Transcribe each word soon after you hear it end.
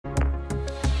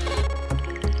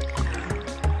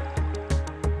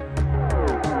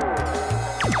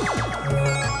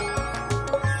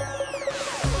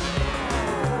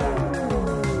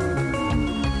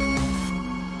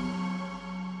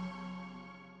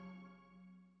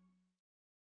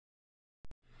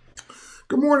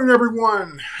Good morning,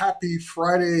 everyone. Happy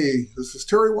Friday. This is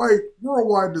Terry White,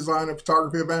 Worldwide Design and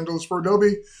Photography Evangelist for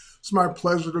Adobe. It's my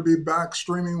pleasure to be back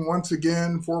streaming once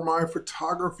again for my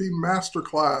Photography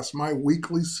Masterclass, my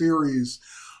weekly series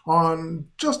on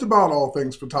just about all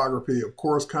things photography. Of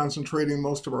course, concentrating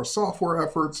most of our software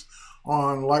efforts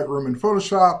on Lightroom and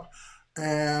Photoshop.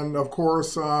 And of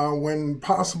course, when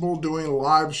possible, doing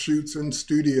live shoots in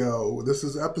studio. This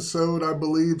is episode, I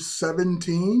believe,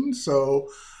 17. So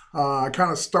I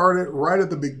kind of started right at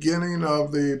the beginning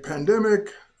of the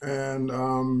pandemic, and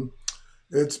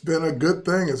it's been a good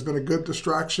thing. It's been a good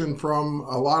distraction from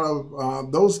a lot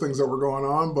of those things that were going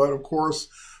on. But of course,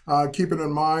 keeping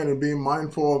in mind and being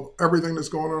mindful of everything that's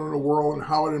going on in the world and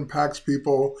how it impacts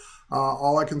people.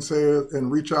 All I can say and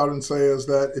reach out and say is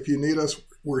that if you need us,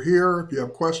 we're here. If you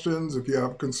have questions, if you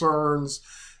have concerns,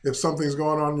 if something's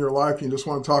going on in your life and you just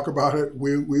want to talk about it,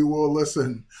 we will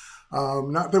listen.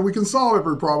 Not that we can solve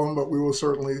every problem, but we will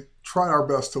certainly try our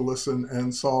best to listen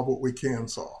and solve what we can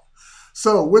solve.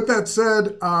 So with that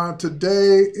said,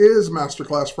 today is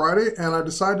Masterclass Friday, and I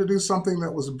decided to do something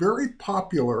that was very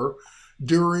popular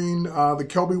during the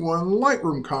Kelby One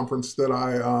Lightroom conference that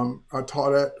I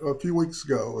taught at a few weeks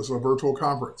ago. It was a virtual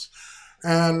conference.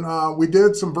 And we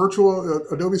did some virtual,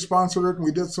 Adobe sponsored it, and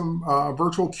we did some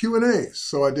virtual Q&As.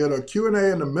 So I did a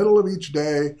Q&A in the middle of each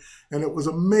day, and it was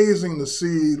amazing to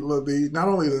see not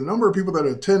only the number of people that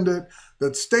attended,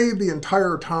 that stayed the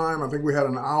entire time, I think we had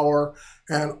an hour,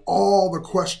 and all the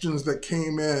questions that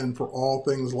came in for all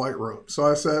things Lightroom. So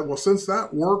I said, well, since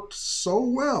that worked so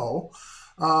well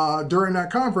during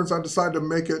that conference, I decided to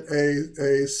make it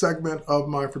a segment of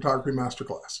my Photography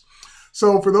Masterclass.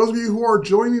 So for those of you who are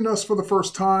joining us for the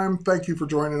first time, thank you for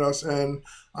joining us. And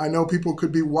I know people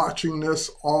could be watching this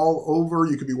all over.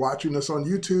 You could be watching this on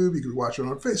YouTube. You could be watching it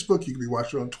on Facebook. You could be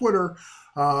watching it on Twitter.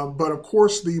 But of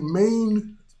course, the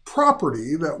main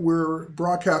property that we're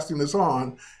broadcasting this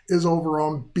on is over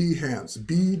on Behance,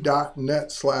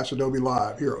 b.net/Adobe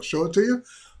Live. Here, I'll show it to you.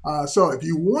 So if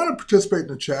you want to participate in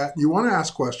the chat, you want to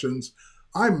ask questions,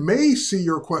 I may see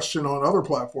your question on other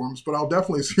platforms, but I'll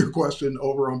definitely see your question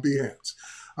over on Behance.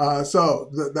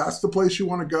 So that's the place you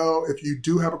want to go. If you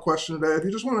do have a question today, if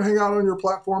you just want to hang out on your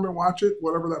platform and watch it,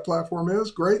 whatever that platform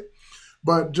is, great.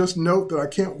 But just note that I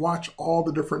can't watch all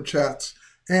the different chats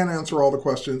and answer all the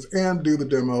questions and do the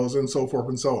demos and so forth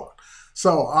and so on.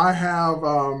 So I have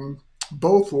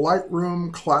both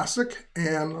Lightroom Classic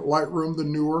and Lightroom, the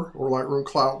newer, or Lightroom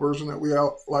Cloud version that we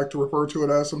like to refer to it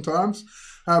as sometimes.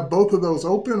 I have both of those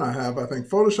open. I have, I think,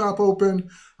 Photoshop open.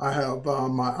 I have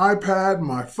my iPad,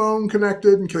 my phone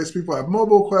connected in case people have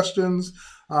mobile questions.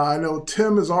 I know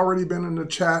Tim has already been in the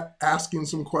chat asking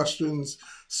some questions.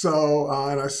 So,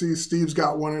 and I see Steve's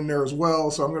got one in there as well.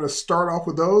 So I'm going to start off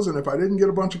with those. And if I didn't get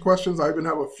a bunch of questions, I even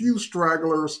have a few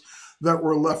stragglers that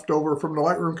were left over from the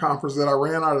Lightroom conference that I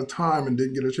ran out of time and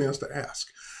didn't get a chance to ask.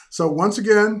 So once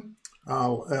again,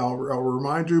 I'll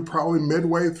remind you probably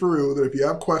midway through that if you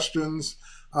have questions,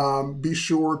 be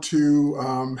sure to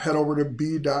head over to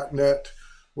b.net,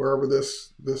 wherever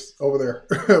this over there,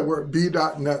 we're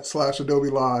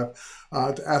b.net/Adobe Live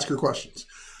to ask your questions.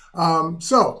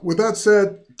 So with that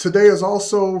said, today is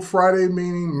also Friday,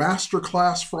 meaning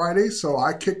Masterclass Friday. So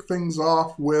I kick things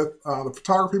off with the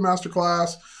Photography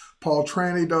Masterclass. Paul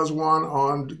Tranny does one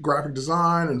on graphic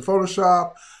design and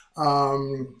Photoshop.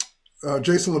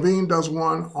 Jason Levine does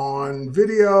one on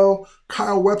video.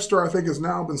 Kyle Webster, I think, has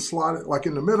now been slotted like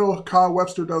in the middle. Kyle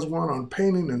Webster does one on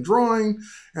painting and drawing.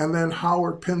 And then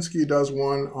Howard Pinsky does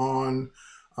one on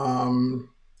Howard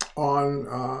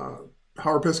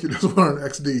Pinsky does one on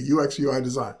XD, UX UI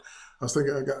design. I was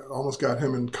thinking almost got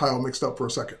him and Kyle mixed up for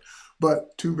a second.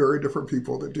 But two very different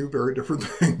people that do very different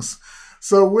things.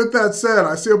 So with that said,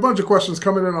 I see a bunch of questions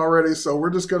coming in already. So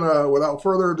we're just going to, without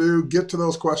further ado, get to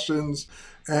those questions.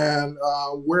 And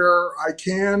where I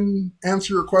can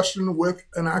answer your question with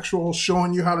an actual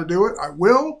showing you how to do it, I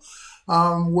will.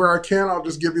 Where I can, I'll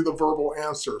just give you the verbal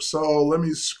answer. So let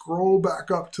me scroll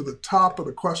back up to the top of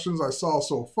the questions I saw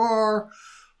so far.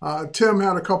 Tim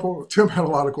had a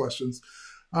lot of questions.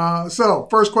 So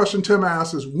first question Tim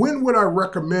asked is, when would I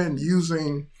recommend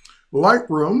using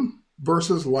Lightroom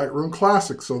versus Lightroom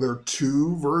Classic? So there are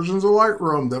two versions of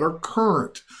Lightroom that are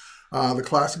current. The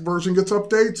Classic version gets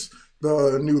updates.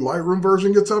 The new Lightroom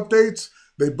version gets updates.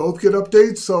 They both get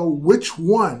updates. So which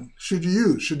one should you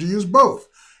use? Should you use both?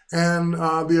 And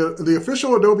the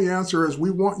official Adobe answer is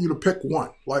we want you to pick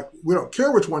one. Like, we don't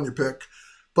care which one you pick,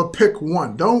 but pick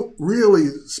one. Don't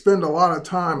really spend a lot of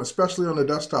time, especially on the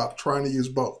desktop, trying to use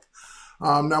both.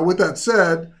 Now, with that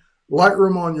said,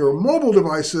 Lightroom on your mobile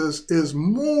devices is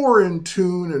more in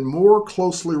tune and more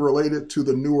closely related to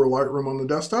the newer Lightroom on the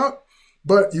desktop,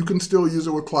 but you can still use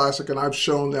it with Classic, and I've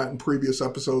shown that in previous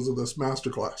episodes of this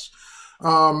masterclass.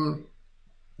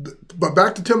 But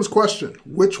back to Tim's question,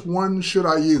 which one should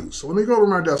I use? So let me go over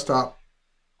my desktop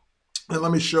and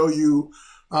let me show you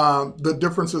the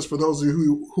differences for those of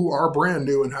you who are brand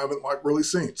new and haven't really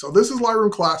seen. So this is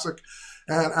Lightroom Classic.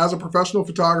 And as a professional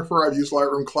photographer, I've used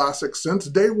Lightroom Classic since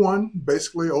day one,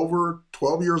 basically over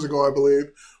 12 years ago, I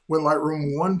believe, when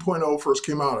Lightroom 1.0 first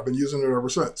came out. I've been using it ever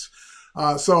since.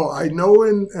 So I know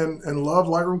and love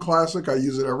Lightroom Classic. I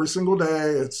use it every single day.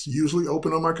 It's usually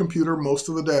open on my computer most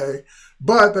of the day.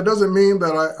 But that doesn't mean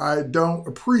that I don't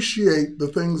appreciate the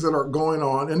things that are going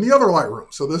on in the other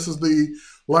Lightroom. So this is the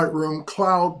Lightroom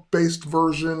cloud-based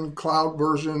version, cloud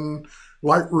version.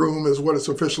 Lightroom is what it's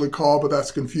officially called, but that's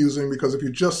confusing because if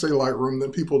you just say Lightroom,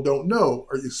 then people don't know.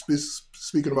 Are you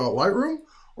speaking about Lightroom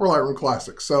or Lightroom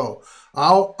Classic? So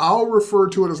I'll refer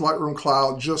to it as Lightroom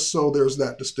Cloud just so there's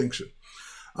that distinction.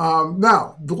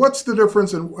 Now, what's the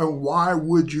difference and why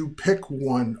would you pick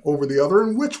one over the other,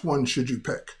 and which one should you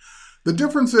pick? The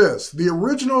difference is the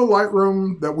original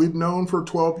Lightroom that we've known for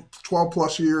 12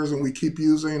 plus years and we keep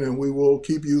using and we will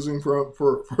keep using for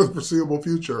the foreseeable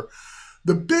future.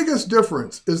 The biggest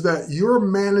difference is that you're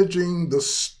managing the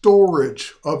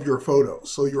storage of your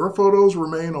photos. So your photos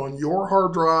remain on your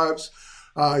hard drives.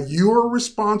 You're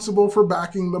responsible for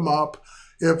backing them up.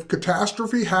 If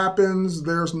catastrophe happens,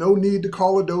 there's no need to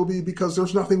call Adobe because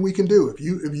there's nothing we can do. If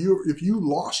you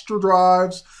lost your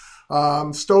drives,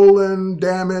 stolen,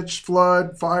 damaged,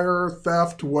 flood, fire,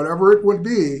 theft, whatever it would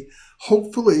be,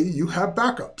 hopefully you have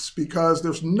backups because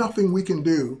there's nothing we can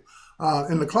do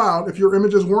in the cloud if your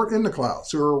images weren't in the cloud.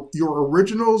 So your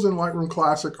originals in Lightroom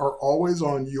Classic are always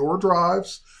on your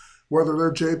drives, whether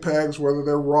they're JPEGs, whether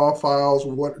they're RAW files,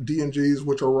 what DNGs,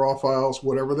 which are RAW files,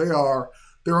 whatever they are,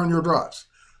 they're on your drives.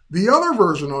 The other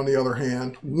version, on the other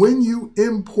hand, when you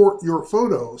import your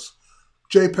photos,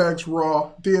 JPEGs,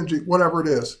 RAW, DNG, whatever it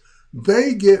is,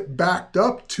 they get backed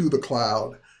up to the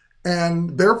cloud.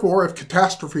 And therefore, if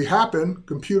catastrophe happened,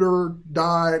 computer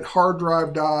died, hard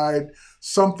drive died,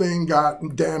 something got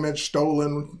damaged,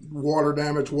 stolen, water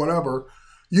damage, whatever,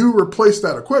 you replace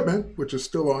that equipment, which is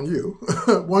still on you.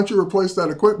 Once you replace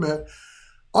that equipment,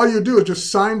 all you do is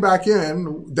just sign back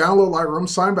in, download Lightroom,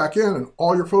 sign back in, and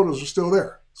all your photos are still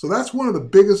there. So that's one of the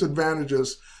biggest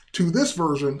advantages to this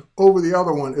version over the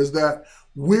other one, is that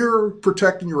we're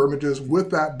protecting your images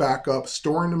with that backup,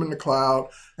 storing them in the cloud,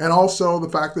 and also the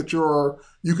fact that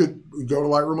you could go to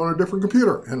Lightroom on a different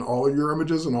computer and all of your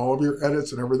images and all of your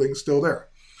edits and everything's still there.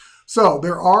 So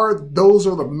those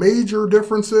are the major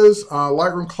differences.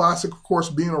 Lightroom Classic, of course,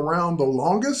 being around the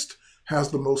longest,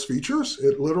 has the most features.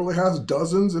 It literally has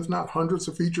dozens, if not hundreds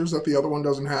of features that the other one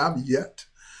doesn't have yet.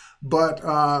 But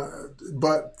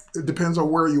it depends on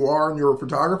where you are in your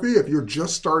photography. If you're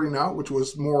just starting out, which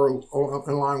was more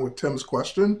in line with Tim's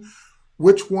question,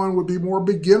 which one would be more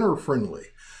beginner friendly?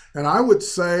 And I would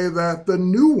say that the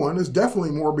new one is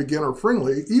definitely more beginner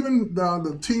friendly. Even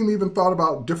the team even thought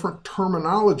about different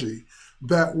terminology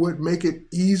that would make it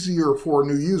easier for a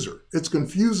new user. It's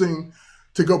confusing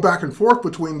to go back and forth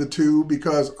between the two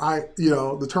because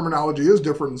the terminology is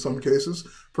different in some cases.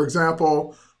 For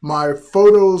example, my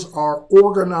photos are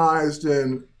organized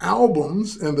in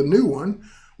albums in the new one,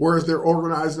 whereas they're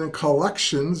organized in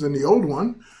collections in the old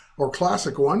one or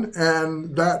classic one,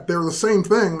 and that they're the same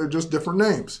thing, they're just different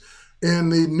names. In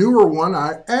the newer one,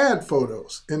 I add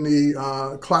photos. In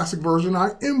the classic version,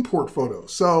 I import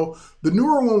photos. So the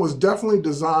newer one was definitely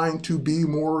designed to be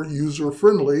more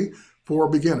user-friendly for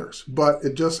beginners, but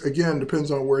it just, again,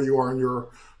 depends on where you are in your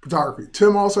photography.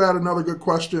 Tim also had another good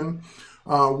question.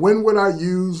 When would I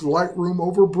use Lightroom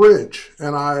over Bridge?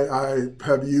 And I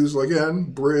have used,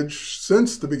 again, Bridge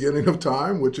since the beginning of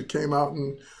time, which it came out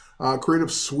in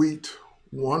Creative Suite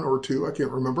 1 or 2, I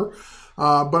can't remember.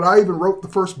 But I even wrote the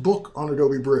first book on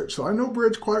Adobe Bridge. So I know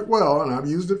Bridge quite well, and I've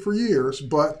used it for years.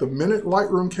 But the minute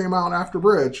Lightroom came out after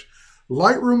Bridge,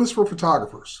 Lightroom is for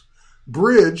photographers.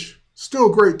 Bridge,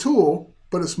 still a great tool,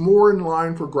 but it's more in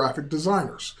line for graphic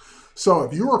designers. So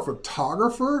if you're a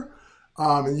photographer,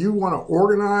 and you want to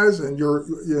organize and you're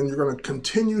going to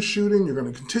continue shooting, you're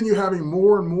going to continue having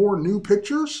more and more new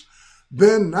pictures,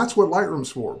 then that's what Lightroom's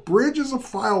for. Bridge is a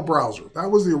file browser. That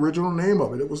was the original name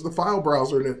of it. It was the file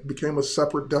browser, and it became a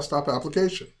separate desktop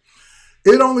application.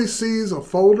 It only sees a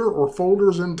folder or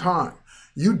folders in time.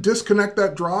 You disconnect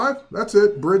that drive, that's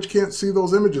it. Bridge can't see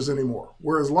those images anymore.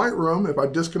 Whereas Lightroom, if I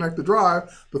disconnect the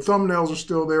drive, the thumbnails are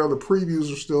still there, the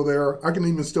previews are still there. I can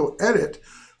even still edit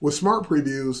with smart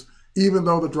previews, even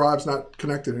though the drive's not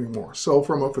connected anymore. So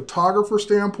from a photographer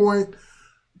standpoint,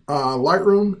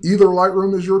 Lightroom, either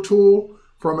Lightroom is your tool.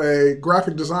 From a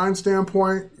graphic design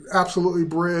standpoint, absolutely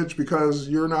Bridge, because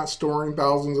you're not storing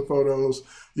thousands of photos.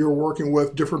 You're working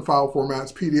with different file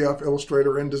formats, PDF,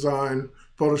 Illustrator, InDesign,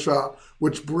 Photoshop,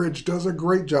 which Bridge does a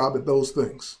great job at those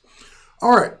things.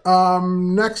 All right,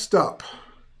 next up.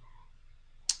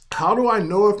 How do I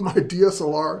know if my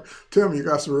DSLR, Tim, you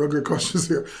got some real good questions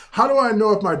here. How do I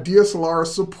know if my DSLR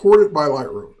is supported by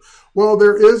Lightroom? Well,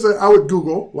 there is I would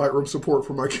Google Lightroom support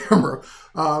for my camera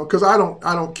because I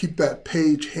don't keep that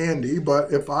page handy,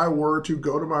 but if I were to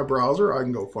go to my browser, I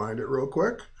can go find it real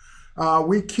quick.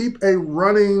 We keep a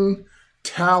running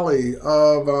tally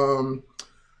of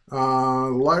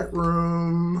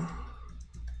Lightroom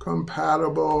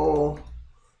compatible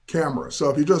camera. So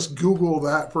if you just Google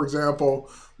that, for example,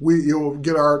 you'll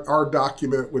get our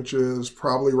document, which is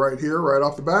probably right here, right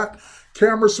off the bat.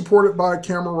 Camera supported by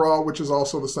Camera Raw, which is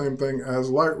also the same thing as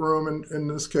Lightroom in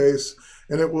this case,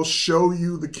 and it will show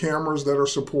you the cameras that are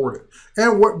supported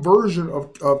and what version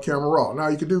of Camera Raw. Now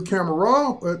you can do Camera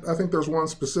Raw, but I think there's one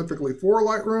specifically for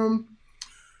Lightroom.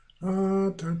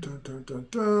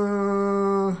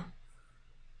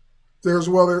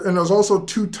 There's also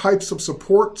two types of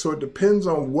support, so it depends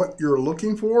on what you're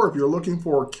looking for. If you're looking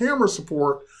for camera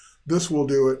support, this will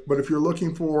do it. But if you're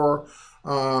looking for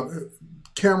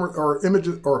camera or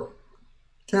images or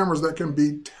cameras that can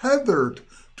be tethered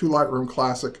to Lightroom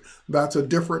Classic, that's a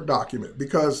different document.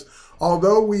 Because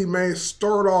although we may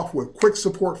start off with quick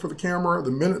support for the camera the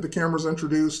minute the camera is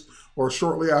introduced or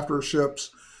shortly after it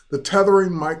ships, the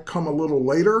tethering might come a little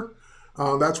later.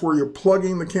 That's where you're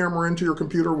plugging the camera into your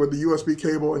computer with the USB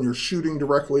cable and you're shooting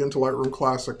directly into Lightroom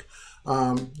Classic.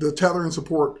 The tethering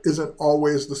support isn't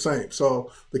always the same.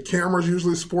 So the camera is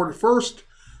usually supported first,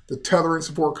 the tethering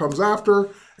support comes after,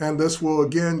 and this will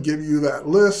again give you that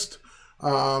list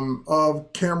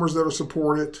of cameras that are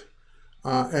supported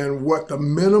and what the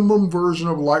minimum version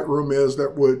of Lightroom is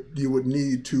that you would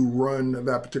need to run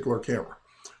that particular camera.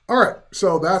 All right,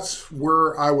 so that's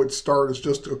where I would start, is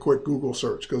just a quick Google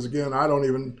search, because again, I don't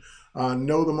even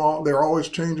know them all. They're always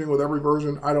changing with every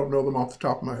version. I don't know them off the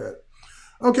top of my head.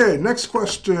 Okay, next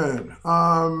question.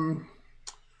 Let's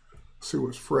see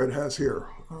what Fred has here.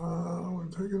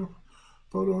 When taking a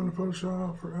photo in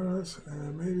Photoshop for edits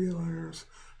and maybe layers,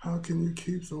 how can you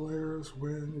keep the layers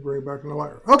when you bring it back in the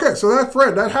Lightroom? Okay, so that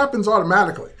Fred, that happens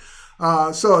automatically.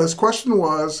 So his question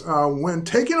was, when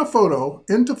taking a photo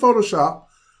into Photoshop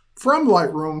from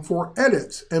Lightroom for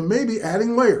edits and maybe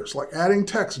adding layers, like adding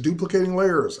text, duplicating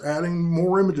layers, adding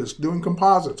more images, doing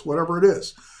composites, whatever it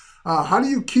is. How do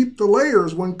you keep the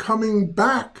layers when coming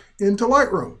back into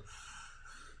Lightroom?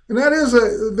 And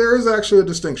there is actually a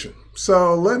distinction.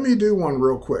 So let me do one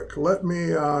real quick. Let me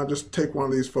just take one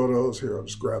of these photos here. I'll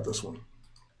just grab this one.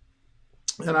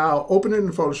 And I'll open it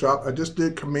in Photoshop. I just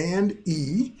did Command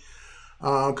E,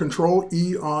 Control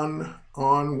E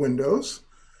on Windows.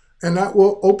 And that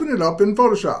will open it up in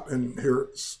Photoshop. And here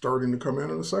it's starting to come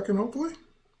in a second, hopefully.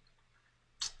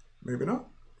 Maybe not.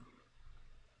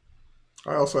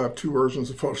 I also have two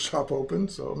versions of Photoshop open,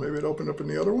 so maybe it opened up in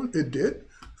the other one. It did.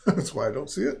 That's why I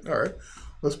don't see it. All right,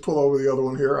 let's pull over the other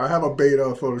one here. I have a beta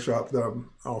of Photoshop that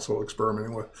I'm also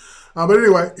experimenting with. But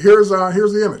anyway, here's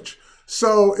the image.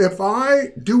 So if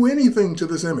I do anything to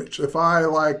this image, if I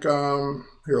like, here,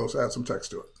 let's add some text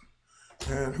to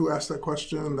it. And who asked that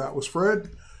question? That was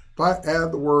Fred. If I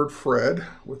add the word Fred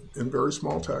in very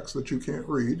small text that you can't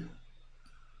read,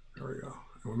 there we go.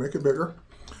 And we make it bigger.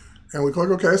 And we click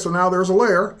OK. So now there's a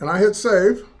layer, and I hit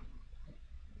Save.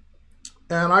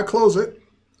 And I close it.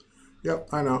 Yep,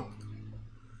 I know.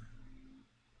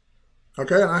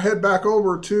 Okay, and I head back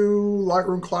over to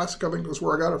Lightroom Classic. I think that's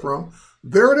where I got it from.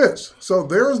 There it is. So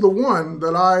there's the one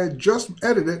that I just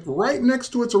edited right next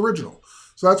to its original.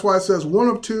 So that's why it says 1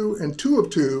 of 2 and 2 of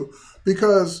 2,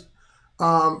 because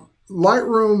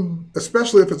Lightroom,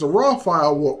 especially if it's a raw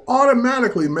file, will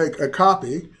automatically make a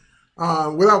copy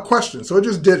without question. So it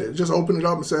just did it. It just opened it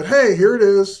up and said, hey, here it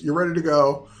is. You're ready to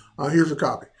go. Here's your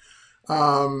copy.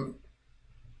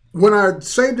 When I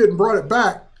saved it and brought it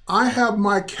back, I have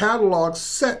my catalog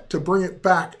set to bring it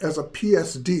back as a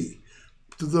PSD.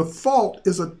 The default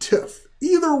is a TIFF.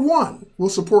 Either one will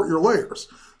support your layers.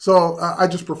 So I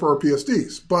just prefer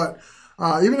PSDs. But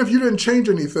even if you didn't change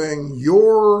anything,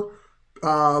 your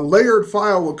layered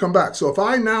file will come back. So if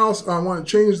I now want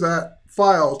to change that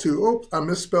file to, oops, I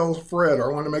misspelled Fred, or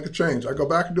I want to make a change, I go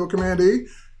back and do a Command E.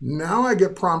 Now I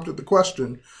get prompted the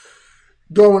question,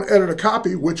 do I want to edit a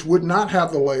copy, which would not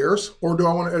have the layers, or do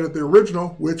I want to edit the original,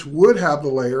 which would have the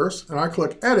layers? And I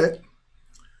click Edit.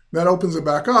 That opens it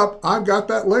back up. I've got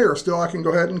that layer still. I can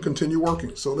go ahead and continue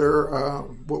working. So there,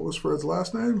 what was Fred's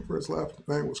last name? Fred's last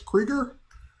name was Krieger.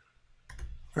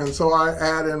 And so I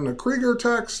add in the Krieger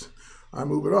text. I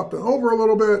move it up and over a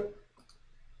little bit.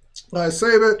 I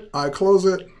save it. I close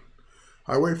it.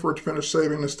 I wait for it to finish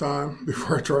saving this time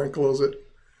before I try and close it.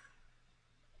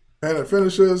 And it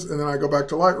finishes, and then I go back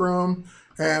to Lightroom,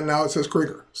 and now it says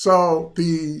Krieger. So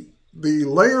the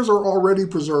layers are already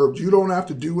preserved. You don't have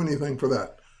to do anything for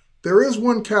that. There is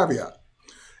one caveat.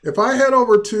 If I head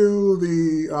over to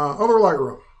the other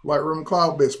Lightroom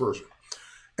cloud-based version,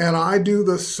 and I do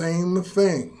the same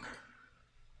thing,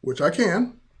 which I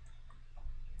can,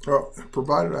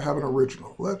 provided I have an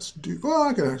original. Let's do, well,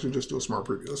 I can actually just do a smart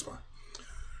preview. That's fine.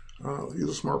 Use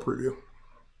a smart preview.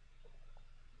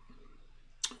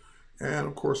 And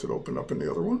of course it opened up in the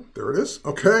other one. There it is.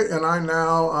 Okay, and I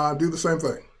now do the same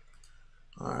thing.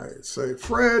 I say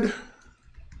Fred,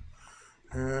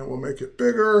 and we'll make it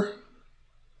bigger.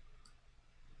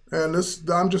 And this,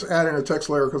 I'm just adding a text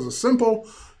layer because it's simple.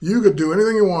 You could do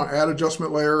anything you want. Add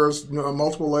adjustment layers,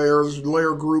 multiple layers,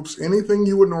 layer groups, anything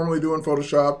you would normally do in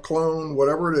Photoshop, clone,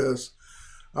 whatever it is.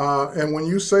 And when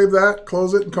you save that,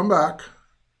 close it and come back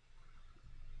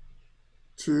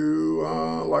to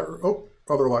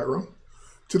other Lightroom.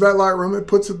 To that Lightroom, it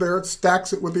puts it there, it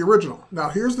stacks it with the original. Now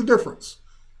here's the difference.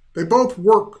 They both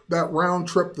work that round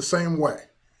trip the same way.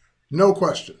 No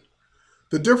question.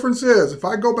 The difference is, if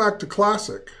I go back to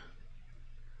Classic,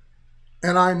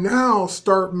 and I now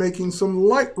start making some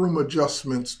Lightroom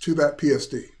adjustments to that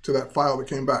PSD, to that file that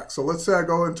came back. So let's say I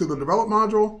go into the Develop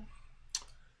module,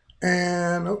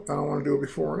 and I don't want to do a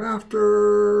before and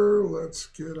after. Let's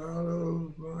get out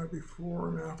of my before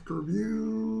and after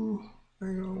view.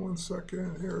 Hang on one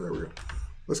second. Here, there we go.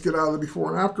 Let's get out of the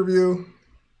before and after view.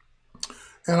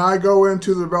 And I go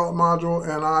into the Develop module,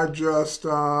 and I just,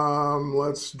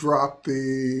 let's drop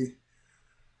the,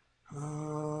 I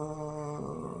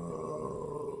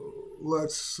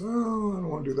don't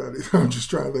want to do that either. I'm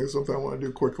just trying to think of something I want to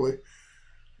do quickly.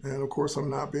 And of course, I'm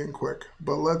not being quick.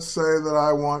 But let's say that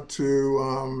I want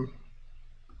to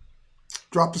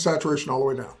drop the saturation all the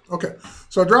way down. Okay,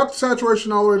 so I dropped the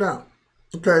saturation all the way down.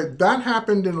 Okay, that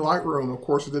happened in Lightroom. Of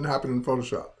course, it didn't happen in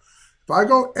Photoshop. If I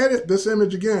go edit this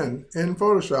image again in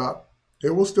Photoshop, it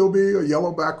will still be a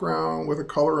yellow background with a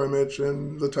color image,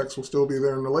 and the text will still be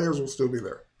there, and the layers will still be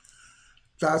there.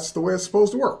 That's the way it's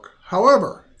supposed to work.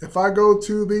 However, if I go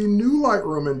to the new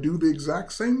Lightroom and do the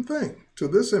exact same thing to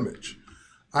this image,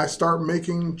 I start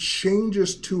making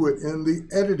changes to it in the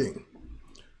editing.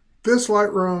 This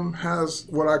Lightroom has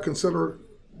what I consider,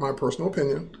 my personal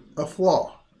opinion, a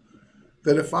flaw.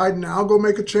 That if I now go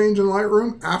make a change in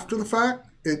Lightroom after the fact,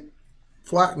 it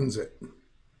flattens it.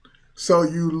 So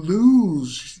you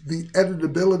lose the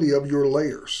editability of your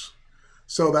layers.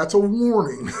 So that's a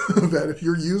warning that if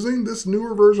you're using this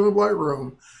newer version of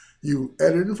Lightroom, you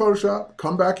edit in Photoshop,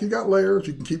 come back, you got layers,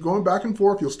 you can keep going back and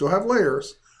forth, you'll still have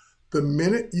layers. The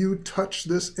minute you touch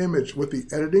this image with the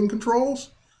editing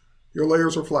controls, your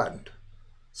layers are flattened.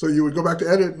 So you would go back to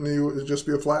edit and it would just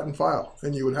be a flattened file,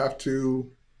 and you would have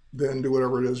to then do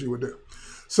whatever it is you would do.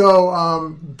 So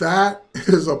that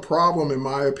is a problem in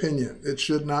my opinion. It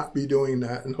should not be doing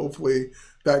that, and hopefully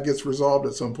that gets resolved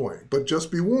at some point. But just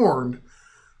be warned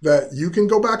that you can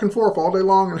go back and forth all day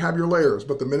long and have your layers,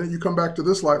 but the minute you come back to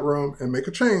this Lightroom and make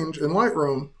a change in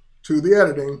Lightroom to the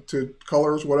editing, to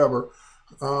colors, whatever,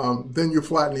 then you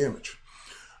flatten the image.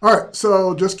 All right,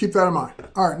 so just keep that in mind.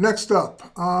 All right, next up.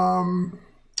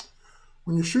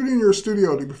 When you're shooting in your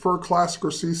studio, do you prefer Classic or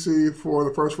CC for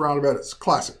the first round of edits?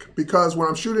 Classic, because when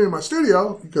I'm shooting in my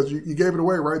studio, because you gave it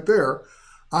away right there,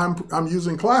 I'm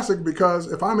using Classic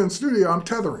because if I'm in studio, I'm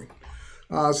tethering.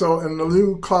 And the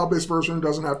new cloud-based version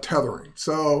doesn't have tethering.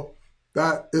 So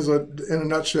that is, in a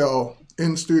nutshell,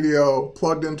 in studio,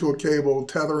 plugged into a cable,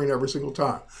 tethering every single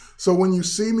time. So when you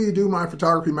see me do my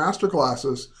photography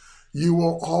masterclasses, you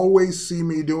will always see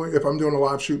me doing, if I'm doing a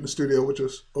live shoot in the studio, which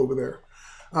is over there,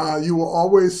 you will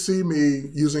always see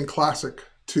me using Classic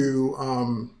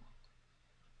to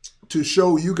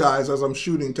show you guys as I'm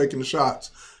shooting, taking the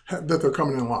shots, that they're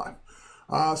coming in live.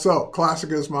 So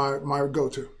Classic is my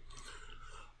go-to.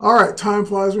 All right, time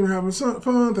flies when you're having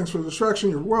fun. Thanks for the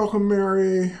distraction. You're welcome,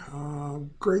 Mary.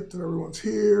 Great that everyone's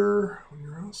here. When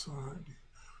you're outside,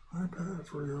 iPad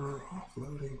for your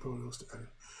offloading photos to edit.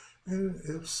 And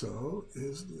if so,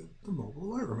 is the mobile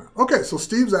Lightroom app. Okay, so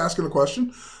Steve's asking a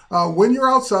question. When you're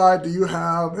outside, do you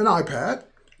have an iPad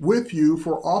with you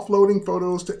for offloading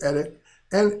photos to edit?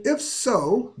 And if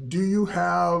so, do you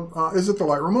have, is it the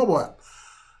Lightroom mobile app?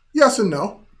 Yes and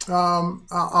no.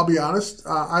 I'll be honest.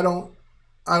 I don't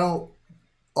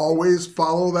always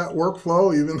follow that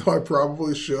workflow, even though I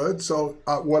probably should. So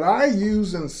what I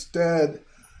use instead,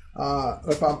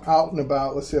 if I'm out and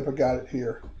about, let's see if I got it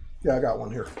here. Yeah, I got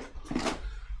one here.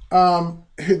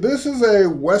 This is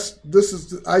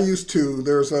I used to,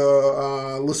 there's a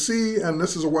LaCie, and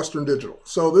this is a Western Digital.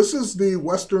 So this is the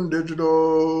Western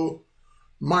Digital,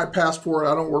 my passport.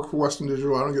 I don't work for Western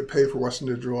Digital. I don't get paid for Western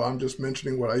Digital. I'm just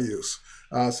mentioning what I use.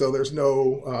 So there's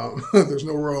no, there's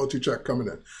no royalty check coming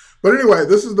in. But anyway,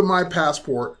 this is the My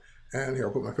Passport. And here,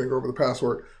 I'll put my finger over the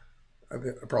password. I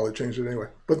probably changed it anyway.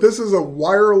 But this is a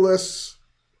wireless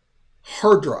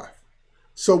hard drive.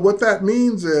 So what that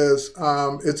means is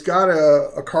it's got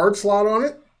a card slot on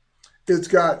it. It's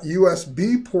got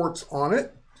USB ports on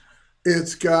it.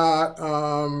 It's got,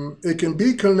 it can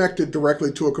be connected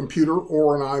directly to a computer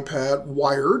or an iPad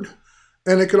wired.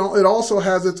 And it also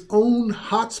has its own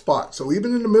hotspot. So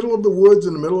even in the middle of the woods,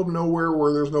 in the middle of nowhere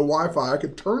where there's no Wi-Fi, I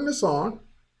could turn this on,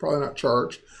 probably not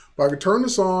charged, but I could turn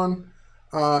this on.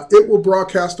 It will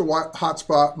broadcast a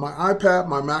hotspot. My iPad,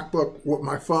 my MacBook,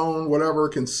 my phone, whatever,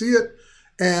 can see it.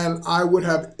 And I would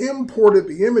have imported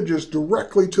the images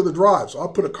directly to the drive. So I'll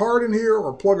put a card in here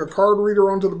or plug a card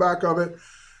reader onto the back of it,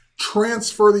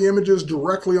 transfer the images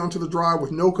directly onto the drive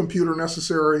with no computer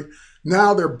necessary.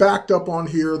 Now they're backed up on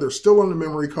here. They're still on the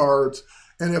memory cards.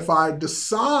 And if I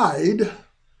decide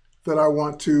that I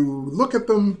want to look at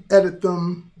them, edit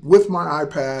them with my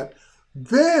iPad,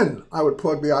 then I would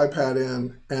plug the iPad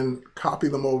in and copy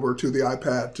them over to the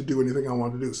iPad to do anything I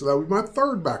want to do. So that would be my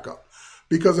third backup.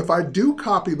 Because if I do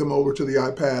copy them over to the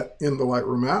iPad in the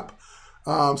Lightroom app,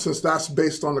 since that's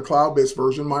based on the cloud-based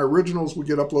version, my originals would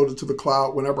get uploaded to the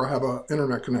cloud whenever I have an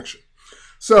internet connection.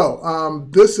 So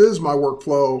this is my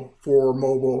workflow for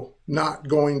mobile, not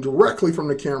going directly from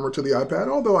the camera to the iPad,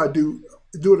 although I do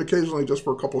it occasionally just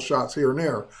for a couple shots here and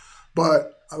there.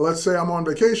 But let's say I'm on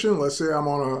vacation, let's say I'm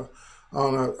on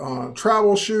a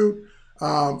travel shoot,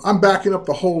 I'm backing up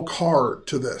the whole card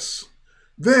to this.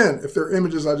 Then, if there are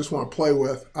images I just want to play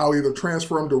with, I'll either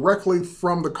transfer them directly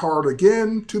from the card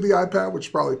again to the iPad, which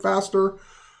is probably faster,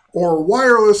 or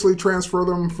wirelessly transfer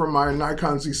them from my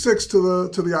Nikon Z6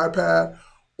 to the iPad,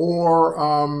 or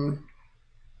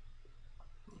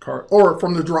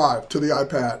from the drive to the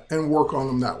iPad and work on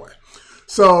them that way.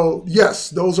 So,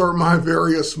 yes, those are my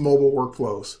various mobile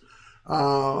workflows.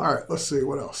 All right, let's see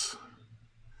what else.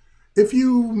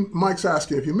 Mike's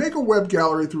asking, if you make a web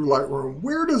gallery through Lightroom,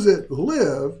 where does it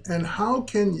live and how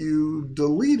can you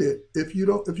delete it if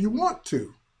you want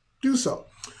to do so?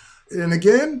 And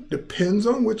again, depends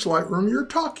on which Lightroom you're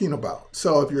talking about.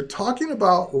 So if you're talking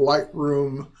about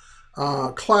Lightroom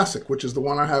Classic, which is the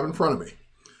one I have in front of me,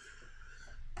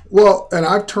 well, and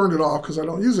I've turned it off because I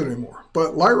don't use it anymore,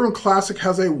 but Lightroom Classic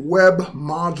has a web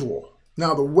module.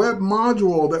 Now, the web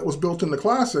module that was built in the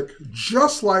Classic,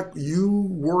 just like you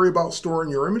worry about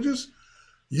storing your images,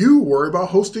 you worry about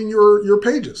hosting your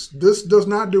pages. This does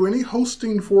not do any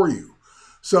hosting for you.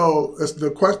 So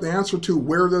the answer to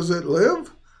where does it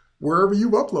live? Wherever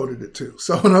you've uploaded it to.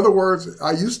 So in other words,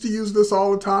 I used to use this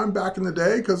all the time back in the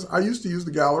day because I used to use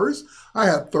the galleries. I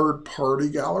had third-party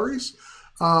galleries.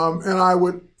 And I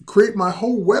would create my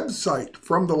whole website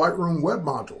from the Lightroom web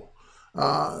module.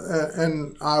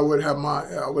 And I would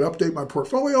update my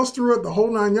portfolios through it, the whole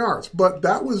 9 yards. But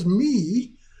that was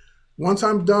me, once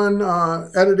I'm done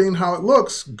editing how it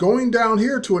looks, going down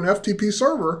here to an FTP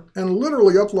server and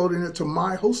literally uploading it to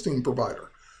my hosting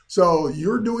provider. So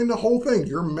you're doing the whole thing.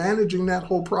 You're managing that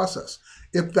whole process,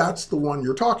 if that's the one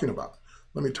you're talking about.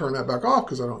 Let me turn that back off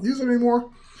because I don't use it anymore.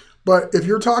 But if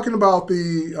you're talking about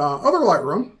the other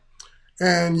Lightroom,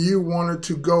 and you wanted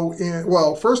to go in,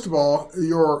 well, first of all,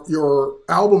 your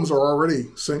albums are already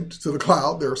synced to the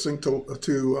cloud. They're synced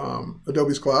to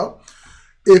Adobe's cloud.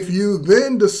 If you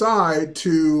then decide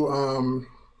to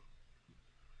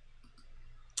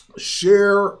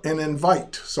share and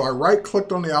invite, so I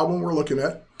right-clicked on the album we're looking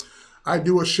at. I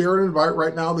do a share and invite.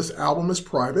 Right now, this album is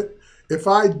private. If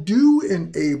I do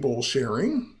enable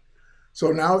sharing,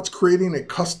 so now it's creating a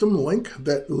custom link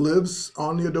that lives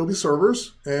on the Adobe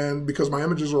servers, and because my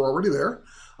images are already there,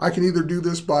 I can either do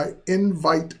this by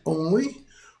invite only,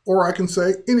 or I can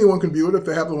say anyone can view it if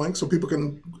they have the link, so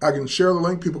I can share the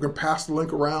link, people can pass the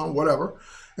link around, whatever.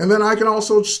 And then I can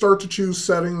also start to choose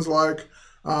settings like,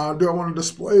 do I want to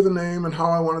display the name and how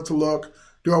I want it to look?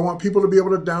 Do I want people to be able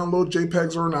to download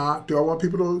JPEGs or not? Do I want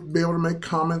people to be able to make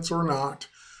comments or not?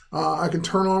 I can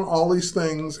turn on all these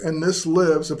things, and this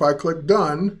lives. If I click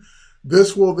done,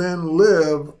 this will then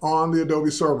live on the Adobe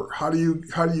server. How do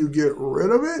you get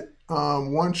rid of it?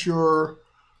 Once you're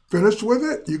finished with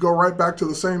it, you go right back to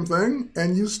the same thing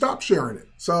and you stop sharing it.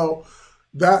 So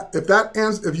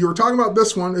If you were talking about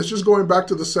this one, it's just going back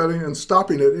to the setting and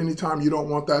stopping it anytime you don't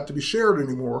want that to be shared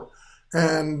anymore,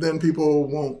 and then people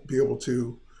won't be able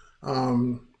to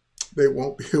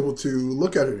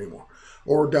look at it anymore,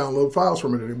 or download files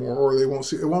from it anymore, or they won't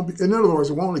see it. Won't be, in other words,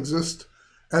 it won't exist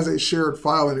as a shared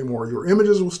file anymore. Your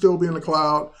images will still be in the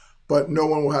cloud, but no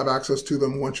one will have access to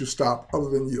them once you stop, other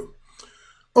than you.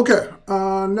 Okay,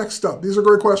 next up. These are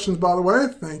great questions, by the way.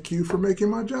 Thank you for making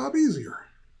my job easier.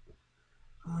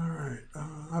 All right,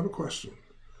 I have a question.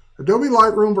 Adobe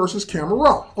Lightroom versus Camera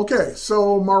Raw. Okay,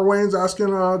 so Marwayne's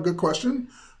asking a good question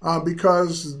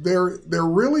because there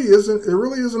really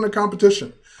isn't a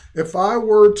competition. If I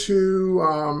were to,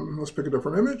 let's pick a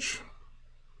different image.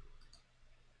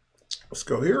 Let's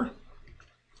go here.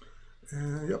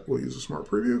 And yep, we'll use a smart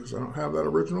preview because I don't have that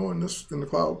original in the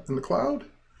cloud.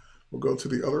 We'll go to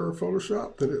the other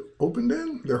Photoshop that it opened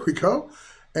in. There we go.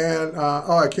 And,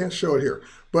 oh, I can't show it here.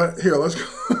 But here, let's go.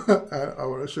 I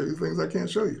want to show you things I can't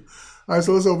show you. All right,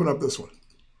 so let's open up this one.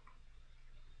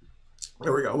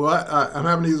 There we go. Well, I'm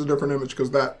having to use a different image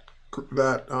because that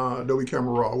Adobe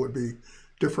Camera Raw would be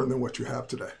different than what you have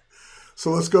today.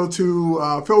 So let's go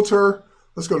to Filter.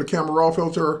 Let's go to Camera Raw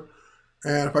Filter.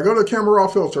 And if I go to the Camera Raw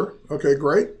Filter, okay,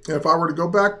 great. And if I were to go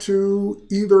back to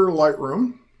either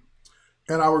Lightroom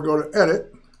and I would go to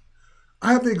Edit,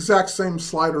 I have the exact same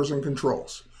sliders and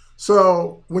controls.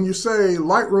 So when you say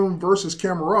Lightroom versus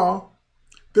Camera Raw,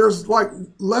 there's like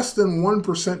less than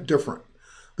 1% different.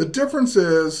 The difference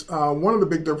is, one of the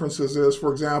big differences is,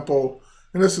 for example,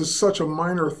 and this is such a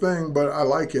minor thing, but I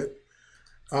like it.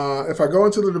 If I go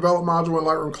into the Develop module in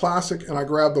Lightroom Classic and I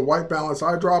grab the white balance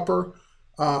eyedropper,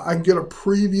 I can get a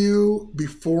preview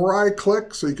before I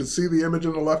click, so you can see the image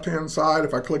on the left-hand side.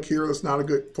 If I click here, that's not a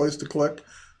good place to click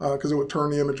because it would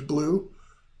turn the image blue.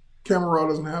 Camera Raw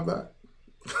doesn't have that.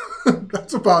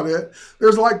 That's about it.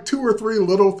 There's like 2 or 3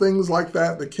 little things like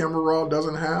that that Camera Raw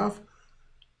doesn't have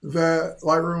that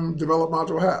Lightroom Develop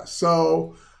module has.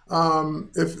 So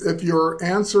if your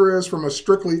answer is from a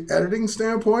strictly editing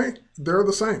standpoint, they're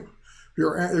the same. If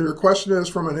your question is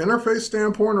from an interface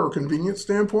standpoint or a convenience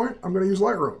standpoint, I'm going to use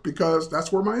Lightroom because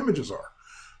that's where my images are.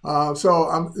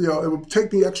 It would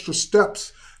take me extra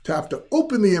steps to have to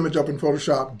open the image up in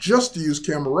Photoshop just to use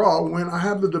Camera Raw when I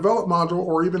have the Develop module,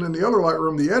 or even in the other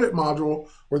Lightroom, the Edit module,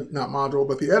 or not module,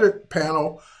 but the Edit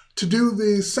panel, to do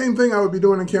the same thing I would be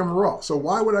doing in Camera Raw. So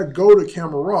why would I go to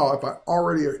Camera Raw if I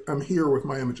already am here with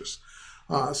my images?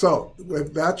 So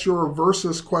if that's your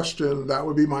versus question, that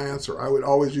would be my answer. I would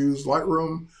always use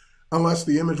Lightroom unless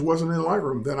the image wasn't in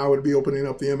Lightroom. Then I would be opening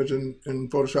up the image in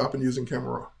Photoshop and using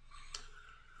Camera Raw.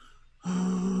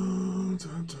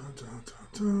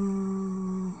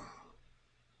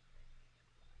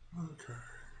 Okay,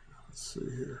 let's see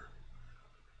here.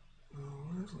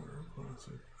 Where's Lightroom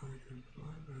Classic? I can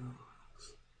find out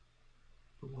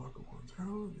the Wacom one.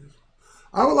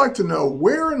 I would like to know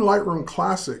where in Lightroom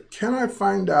Classic can I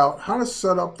find out how to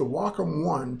set up the Wacom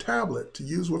One tablet to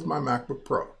use with my MacBook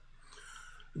Pro.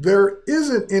 There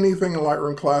isn't anything in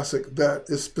Lightroom Classic that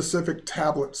is specific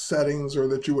tablet settings or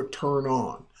that you would turn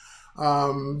on.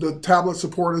 The tablet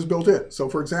support is built in. So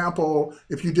for example,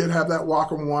 if you did have that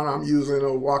Wacom One, I'm using a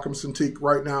Wacom Cintiq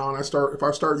right now, and if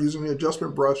I start using the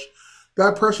adjustment brush,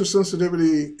 that pressure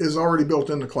sensitivity is already built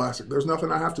into Classic. There's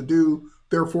nothing I have to do,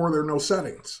 therefore there are no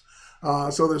settings.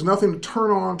 So there's nothing to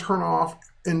turn on, turn off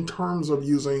in terms of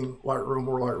using Lightroom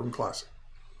or Lightroom Classic.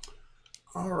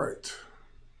 All right.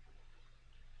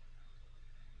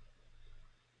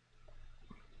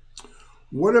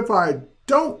 What if I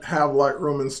don't have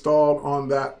Lightroom installed on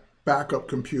that backup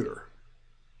computer?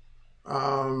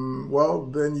 Well,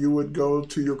 then you would go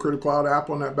to your Creative Cloud app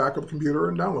on that backup computer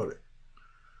and download it.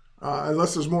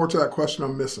 Unless there's more to that question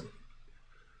I'm missing.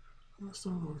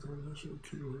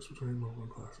 Keywords between mobile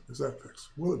and classic. Is that fixed?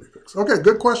 Will it be fixed? Okay,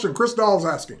 good question. Chris Dahl's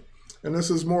asking, and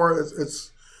this is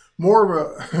it's more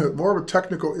of a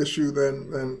technical issue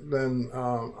than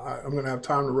I'm going to have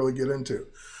time to really get into.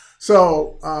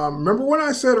 So remember when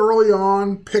I said early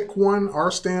on, pick one. Our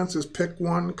stance is pick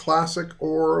one, Classic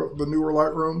or the newer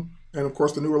Lightroom, and of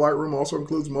course the newer Lightroom also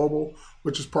includes mobile,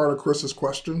 which is part of Chris's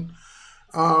question.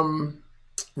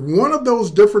 One of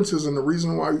those differences, and the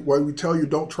reason why we tell you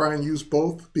don't try and use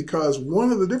both, because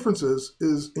one of the differences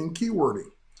is in keywording.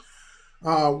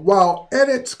 While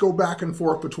edits go back and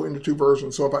forth between the two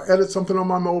versions. So if I edit something on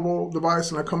my mobile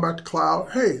device and I come back to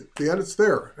cloud, hey, the edit's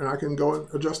there and I can go and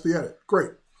adjust the edit.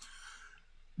 Great.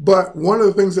 But one of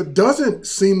the things that doesn't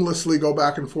seamlessly go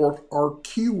back and forth are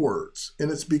keywords.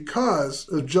 And it's because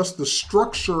of just the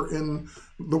structure in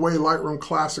the way Lightroom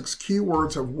Classic's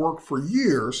keywords have worked for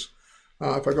years.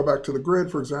 If I go back to the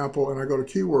grid, for example, and I go to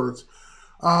keywords,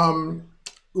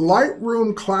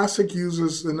 Lightroom Classic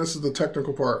uses, and this is the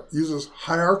technical part, uses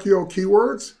hierarchical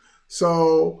keywords.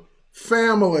 So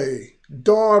family,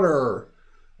 daughter,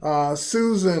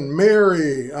 Susan,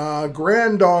 Mary,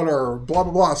 granddaughter, blah,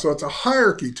 blah, blah. So it's a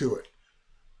hierarchy to it.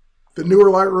 The newer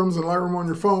Lightrooms and Lightroom on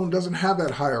your phone doesn't have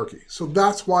that hierarchy. So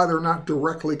that's why they're not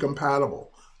directly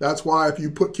compatible. That's why if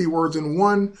you put keywords in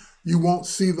one, you won't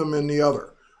see them in the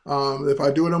other. If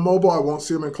I do it in mobile, I won't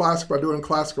see them in Classic. If I do it in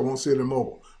Classic, I won't see it in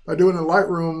mobile. If I do it in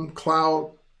Lightroom,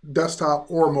 Cloud,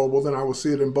 Desktop, or mobile, then I will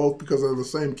see it in both because they're the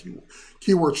same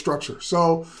keyword structure.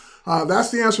 So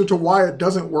that's the answer to why it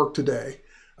doesn't work today.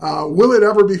 Will it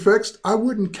ever be fixed? I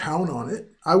wouldn't count on it.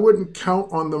 I wouldn't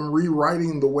count on them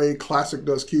rewriting the way Classic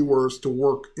does keywords to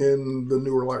work in the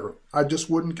newer Lightroom. I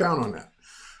just wouldn't count on that.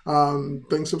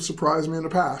 Things have surprised me in the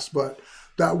past, but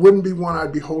that wouldn't be one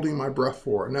I'd be holding my breath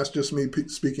for, and that's just me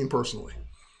speaking personally.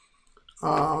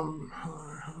 How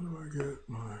do I get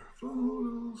my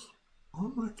photos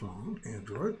on my phone,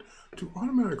 Android, to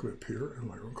automatically appear in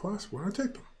Lightroom Classic when I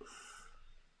take them?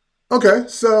 Okay,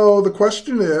 so the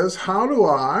question is, how do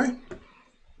I...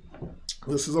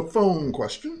 This is a phone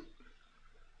question.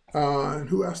 And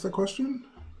who asked that question?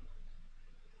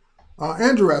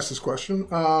 Andrew asked this question.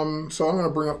 So I'm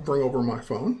going to bring over my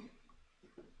phone.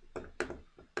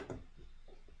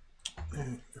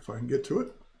 And if I can get to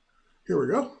it. Here we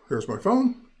go. Here's my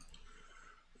phone.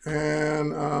 And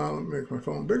let me make my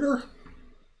phone bigger.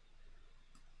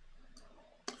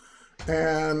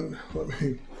 And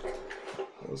I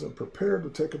wasn't prepared to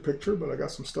take a picture, but I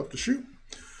got some stuff to shoot.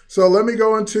 So let me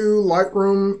go into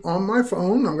Lightroom on my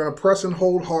phone. I'm going to press and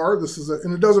hold hard.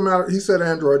 And it doesn't matter. He said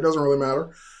Android, it doesn't really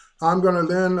matter. I'm going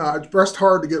to then press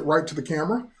hard to get right to the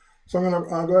camera. So I'm going to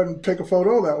go ahead and take a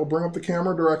photo. That will bring up the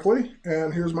camera directly.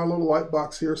 And here's my little light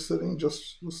box here sitting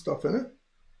just with stuff in it.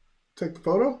 Take the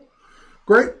photo.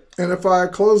 Great. And if I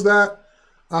close that,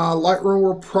 Lightroom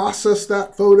will process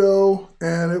that photo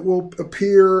and it will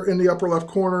appear in the upper left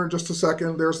corner in just a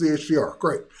second. There's the HDR.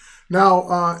 Great.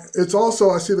 Now, it's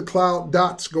also, I see the cloud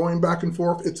dots going back and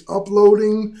forth. It's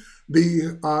uploading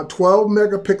the 12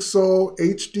 megapixel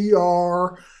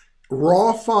HDR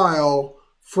raw file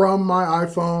from my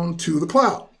iPhone to the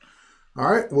cloud.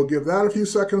 All right, we'll give that a few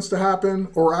seconds to happen.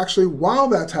 Or actually, while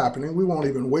that's happening, we won't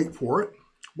even wait for it.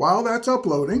 While that's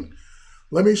uploading,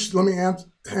 let me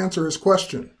answer his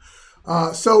question.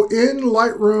 So in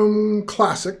Lightroom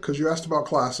Classic, because you asked about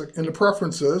Classic, in the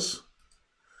preferences,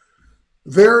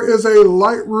 there is a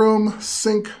Lightroom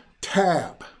Sync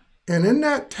tab. And in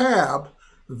that tab,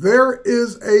 there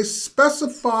is a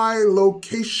specify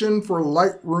location for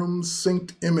Lightroom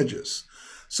synced images.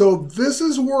 So this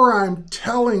is where I'm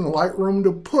telling Lightroom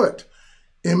to put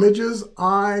images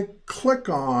I click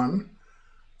on,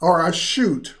 or I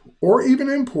shoot, or even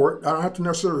import. I don't have to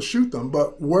necessarily shoot them,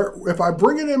 but if I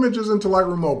bring in images into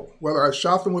Lightroom Mobile, whether I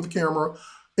shot them with the camera,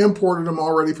 imported them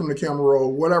already from the camera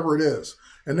roll, whatever it is,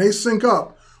 and they sync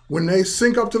up, when they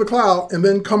sync up to the cloud and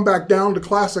then come back down to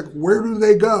Classic, where do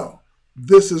they go?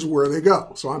 This is where they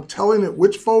go. So I'm telling it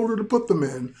which folder to put them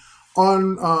in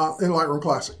Lightroom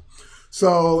Classic.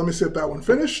 So let me see if that one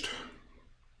finished.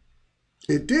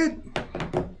 It did.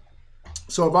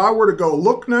 So if I were to go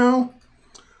look now,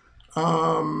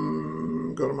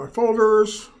 go to my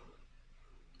folders,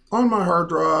 on my hard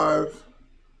drive,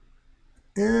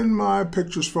 in my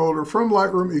pictures folder from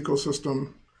Lightroom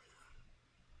Ecosystem,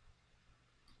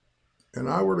 and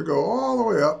I were to go all the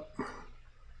way up,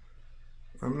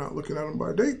 I'm not looking at them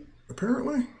by date,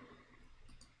 apparently.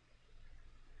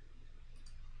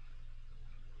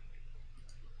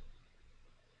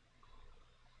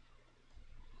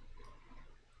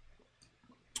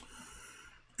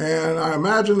 And I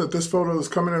imagine that this photo that's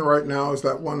coming in right now is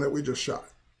that one that we just shot.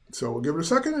 So we'll give it a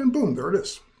second and boom, there it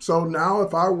is. So now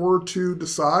if I were to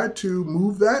decide to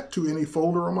move that to any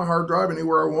folder on my hard drive,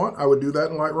 anywhere I want, I would do that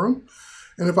in Lightroom.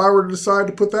 And if I were to decide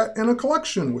to put that in a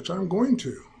collection, which I'm going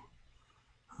to,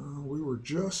 we were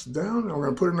just down, and we're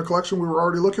going to put it in a collection we were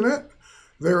already looking at.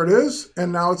 There it is,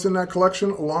 and now it's in that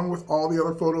collection along with all the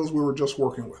other photos we were just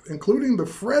working with, including the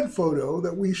Fred photo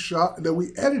that we shot, that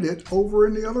we edited over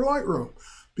in the other Lightroom,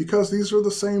 because these are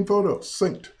the same photos,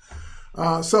 synced.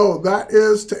 So that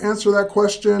is to answer that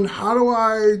question. How do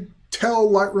I tell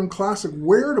Lightroom Classic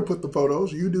where to put the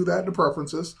photos? You do that in the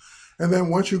preferences. And then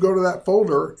once you go to that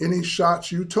folder, any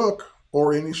shots you took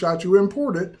or any shots you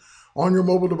imported on your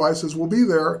mobile devices will be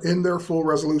there in their full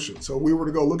resolution. So if we were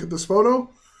to go look at this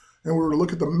photo and we were to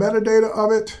look at the metadata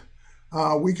of it,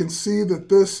 we can see that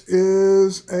this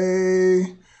is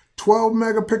a 12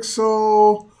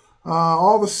 megapixel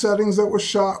all the settings that it was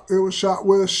shot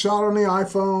with, shot on the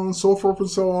iPhone, so forth and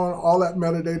so on. All that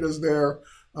metadata is there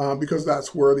because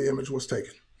that's where the image was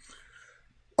taken.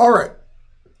 All right.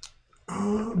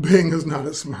 Bing is not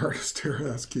as smart as Terry.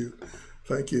 That's cute.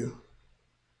 Thank you.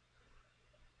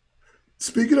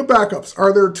 Speaking of backups,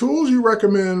 are there tools you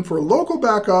recommend for local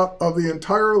backup of the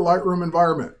entire Lightroom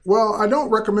environment? Well, I don't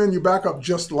recommend you back up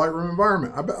just the Lightroom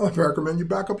environment. I recommend you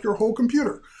back up your whole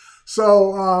computer.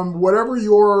 So whatever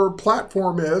your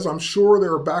platform is, I'm sure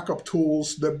there are backup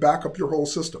tools that back up your whole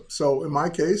system. So in my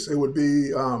case, it would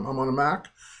be, I'm on a Mac,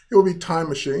 it would be Time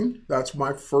Machine. That's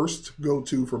my first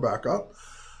go-to for backup.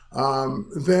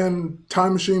 Then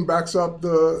Time Machine backs up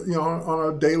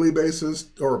on a daily basis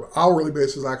or hourly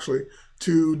basis actually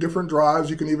to different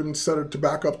drives. You can even set it to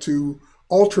back up to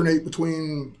alternate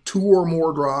between 2 or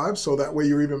more drives. So that way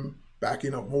you're even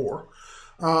backing up more.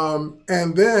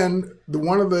 And then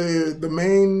one of the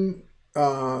main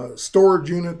storage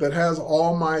unit that has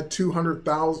all my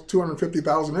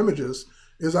 250,000 images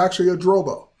is actually a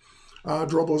Drobo.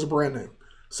 Drobo is a brand name.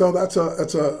 So that's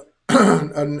a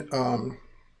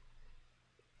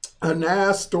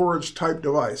NAS storage type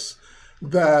device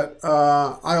that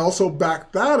I also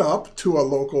back that up to a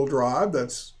local drive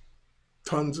that's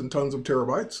tons and tons of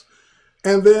terabytes.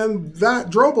 And then that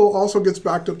Drobo also gets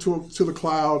backed up to the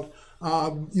cloud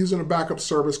using a backup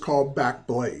service called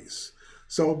Backblaze.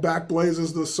 So Backblaze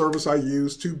is the service I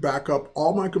use to back up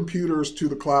all my computers to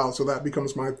the cloud. So that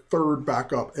becomes my third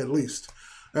backup at least.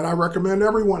 And I recommend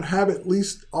everyone have at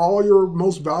least all your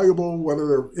most valuable, whether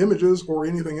they're images or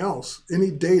anything else, any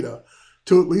data,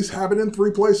 to at least have it in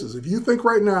 3 places. If you think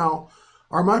right now,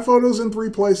 are my photos in 3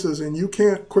 places and you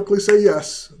can't quickly say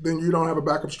yes, then you don't have a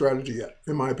backup strategy yet,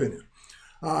 in my opinion.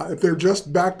 If they're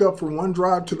just backed up from one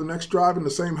drive to the next drive in the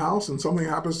same house and something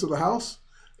happens to the house,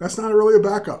 that's not really a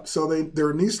backup. So there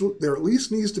at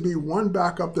least needs to be one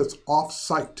backup that's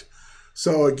off-site.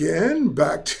 So again,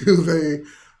 back to the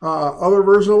other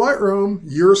version of Lightroom,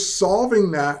 you're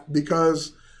solving that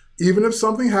because even if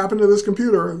something happened to this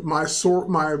computer, even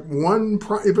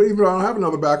if I don't have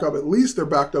another backup, at least they're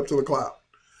backed up to the cloud.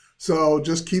 So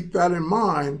just keep that in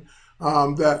mind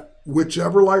that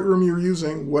whichever Lightroom you're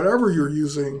using, whatever you're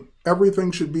using,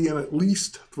 everything should be in at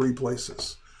least 3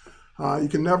 places.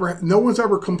 No one's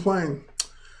ever complained,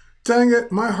 dang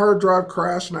it, my hard drive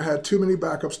crashed and I had too many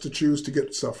backups to choose to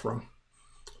get stuff from.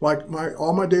 Like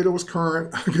all my data was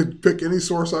current. I could pick any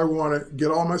source I wanted, get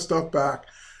all my stuff back.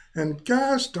 And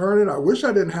gosh darn it, I wish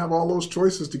I didn't have all those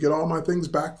choices to get all my things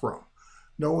back from.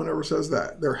 No one ever says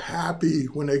that. They're happy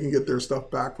when they can get their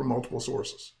stuff back from multiple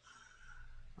sources.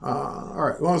 All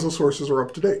right, as long as those sources are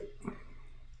up to date.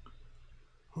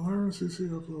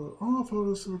 Upload all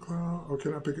photos to the cloud. Oh,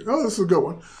 can I pick it? Oh, this is a good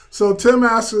one. So Tim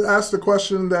asked the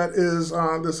question that is,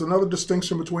 there's another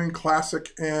distinction between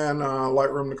Classic and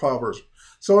Lightroom, the cloud version.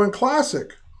 So in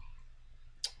Classic,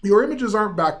 your images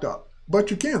aren't backed up,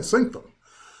 but you can sync them.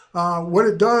 What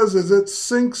it does is it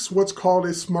syncs what's called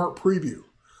a smart preview.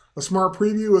 A smart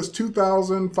preview is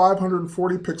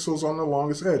 2,540 pixels on the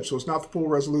longest edge, so it's not the full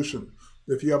resolution.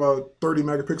 If you have a 30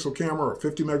 megapixel camera or a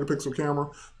 50 megapixel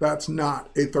camera, that's not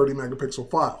a 30 megapixel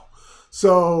file.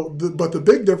 So, but the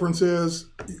big difference is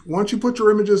once you put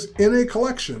your images in a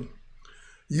collection,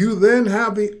 you then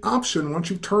have the option, once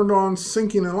you've turned on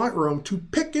syncing in Lightroom, to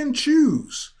pick and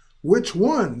choose which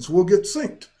ones will get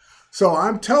synced. So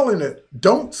I'm telling it,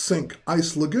 don't sync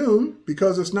Ice Lagoon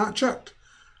because it's not checked.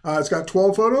 It's got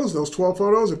 12 photos. Those 12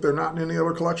 photos, if they're not in any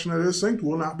other collection that is synced,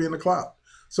 will not be in the cloud.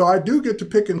 So I do get to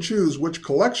pick and choose which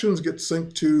collections get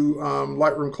synced to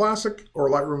Lightroom Classic or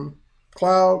Lightroom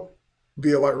Cloud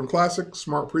via Lightroom Classic,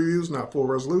 smart previews, not full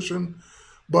resolution.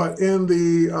 But in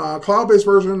the cloud-based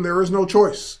version, there is no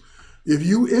choice. If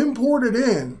you import it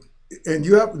in, and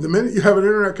the minute you have an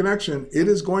internet connection, it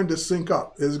is going to sync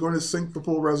up. It is going to sync the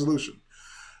full resolution,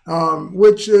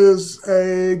 which is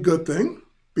a good thing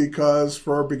because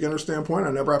for a beginner standpoint,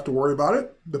 I never have to worry about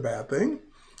it. The bad thing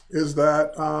is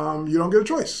that you don't get a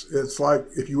choice. It's like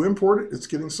if you import it, it's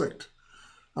getting synced.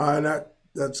 And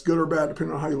that's good or bad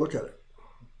depending on how you look at it.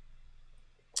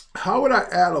 How would I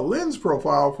add a lens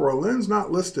profile for a lens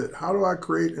not listed? How do I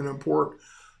create an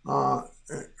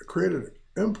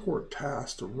import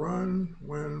task to run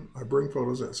when I bring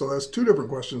photos in? So that's 2 different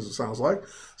questions, it sounds like.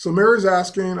 So Mary's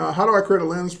asking, how do I create a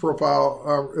lens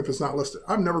profile if it's not listed?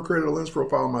 I've never created a lens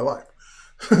profile in my life.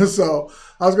 So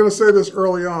I was going to say this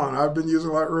early on. I've been using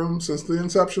Lightroom since the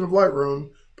inception of Lightroom,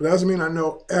 but that doesn't mean I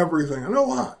know everything. I know a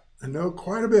lot. I know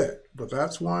quite a bit, but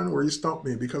that's one where you stump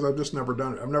me because I've just never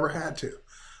done it. I've never had to.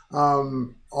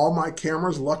 All my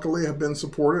cameras luckily have been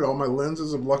supported. All my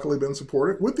lenses have luckily been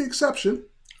supported, with the exception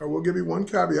I will give you one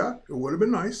caveat. It would have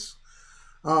been nice.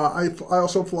 I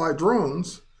also fly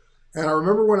drones, and I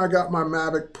remember when I got my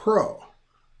Mavic Pro.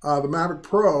 The Mavic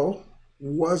Pro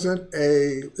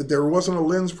there wasn't a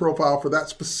lens profile for that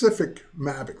specific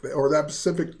Mavic or that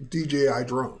specific DJI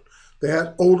drone. They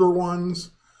had older ones,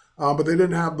 but they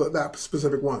didn't have that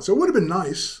specific one. So it would have been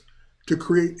nice to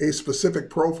create a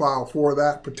specific profile for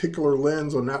that particular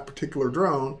lens on that particular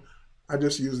drone. I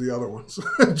just used the other ones,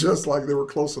 just like they were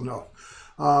close enough.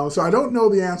 So I don't know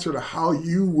the answer to how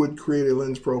you would create a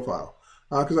lens profile,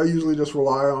 because I usually just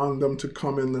rely on them to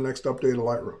come in the next update of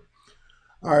Lightroom.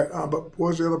 All right, but what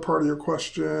was the other part of your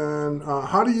question?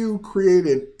 How do you create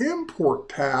an import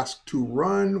task to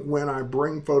run when I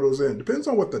bring photos in? Depends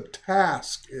on what the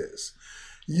task is.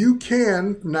 You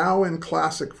can now in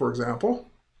Classic, for example,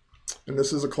 and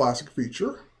this is a Classic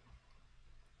feature,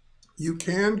 you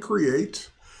can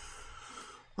create,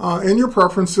 in your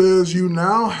preferences, you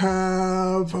now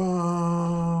have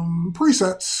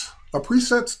presets, a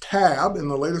presets tab in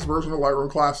the latest version of Lightroom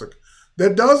Classic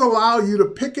that does allow you to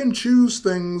pick and choose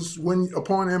things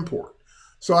upon import.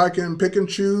 So I can pick and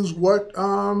choose what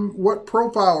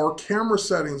profile or camera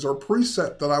settings or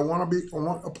preset that I want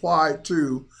applied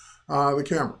to the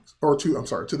cameras, or to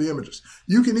the images.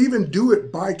 You can even do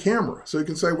it by camera. So you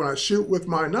can say, when I shoot with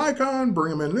my Nikon,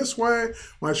 bring them in this way.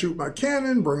 When I shoot with my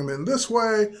Canon, bring them in this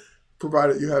way,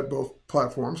 provided you had both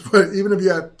platforms. But even if you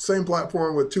had same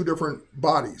platform with two different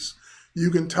bodies,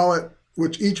 you can tell it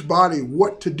with each body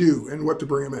what to do and what to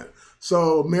bring them in.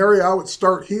 So Mary, I would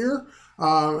start here,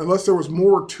 unless there was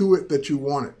more to it that you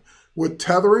wanted. With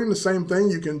tethering, the same thing.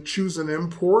 You can choose an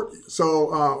import. So,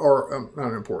 not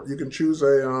an import. You can choose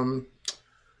a,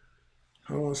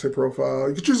 I don't want to say profile.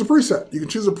 You can choose a preset. You can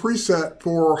choose a preset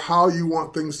for how you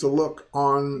want things to look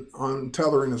on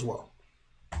tethering as well.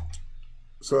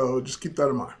 So just keep that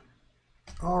in mind.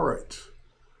 All right.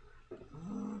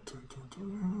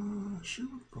 Shoot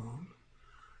with phone.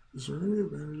 Is there any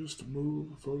advantages to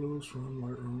move photos from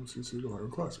Lightroom CC to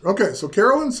Lightroom Classic? Okay, so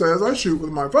Carolyn says, I shoot with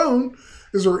my phone.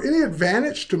 Is there any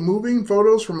advantage to moving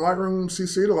photos from Lightroom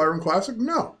CC to Lightroom Classic?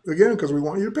 No. Again, because we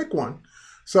want you to pick one.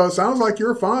 So it sounds like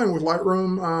you're fine with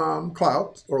Lightroom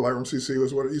Cloud, or Lightroom CC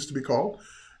was what it used to be called.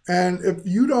 And if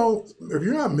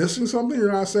you're not missing something,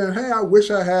 you're not saying, hey, I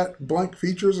wish I had blank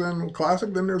features in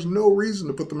Classic, then there's no reason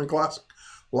to put them in Classic.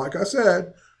 Like I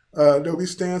said,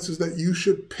 Adobe's stance is that you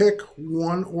should pick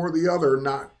one or the other,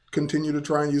 not continue to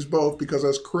try and use both, because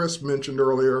as Chris mentioned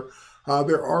earlier,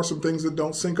 there are some things that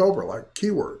don't sync over, like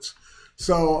keywords.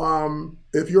 So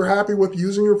if you're happy with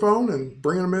using your phone and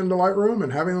bringing them into Lightroom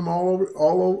and having them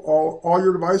all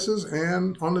your devices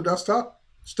and on the desktop,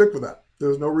 stick with that.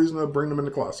 There's no reason to bring them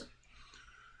into Classic.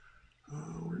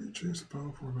 Where do you change the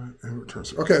file format and return?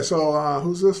 Okay, so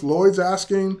who's this? Lloyd's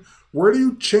asking, where do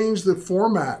you change the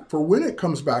format for when it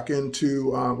comes back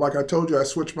into, like I told you, I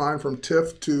switched mine from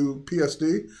TIFF to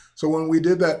PSD. So when we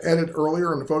did that edit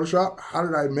earlier in the Photoshop, how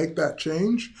did I make that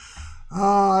change?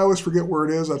 I always forget where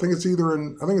it is. I think it's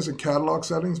in catalog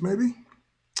settings, maybe.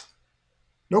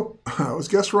 Nope, I always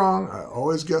guess wrong. I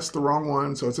always guess the wrong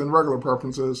one. So it's in regular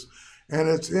preferences, and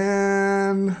it's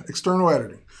in external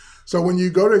editing. So when you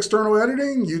go to external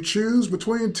editing, you choose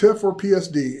between TIFF or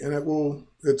PSD, and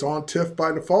it's on TIFF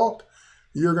by default.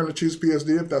 You're going to choose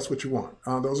PSD if that's what you want.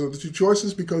 Those are the two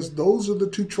choices, because those are the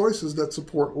two choices that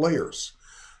support layers.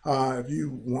 If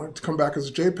you want to come back as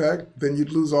a JPEG, then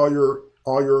you'd lose all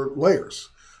your layers.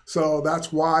 So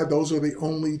that's why those are the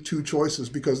only two choices,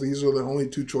 because these are the only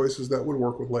two choices that would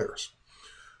work with layers.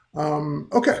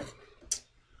 Okay.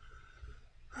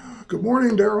 Good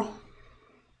morning, Daryl.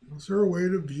 Is there a way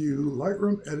to view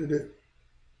Lightroom edited?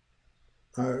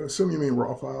 I assume you mean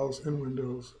raw files in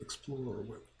Windows Explorer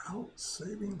without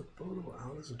saving the photo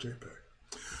out as a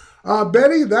JPEG.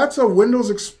 Betty, that's a Windows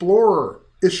Explorer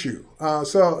issue.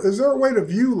 So is there a way to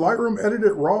view Lightroom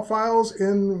edited raw files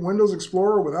in Windows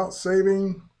Explorer without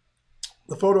saving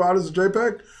the photo out as a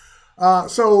JPEG?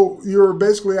 So you're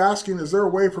basically asking, is there a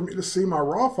way for me to see my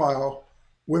raw file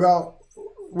without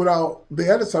the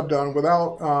edits I've done,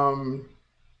 without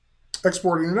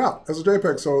exporting it out as a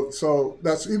JPEG? So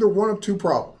that's either one of two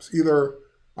problems. Either,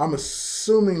 I'm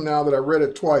assuming now that I read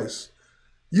it twice,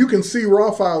 you can see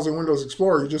raw files in Windows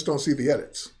Explorer, you just don't see the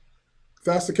edits. If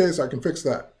that's the case, I can fix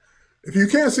that. If you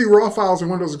can't see raw files in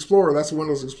Windows Explorer, that's a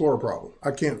Windows Explorer problem.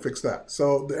 I can't fix that.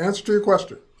 So the answer to your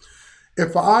question,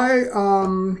 if I,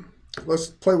 let's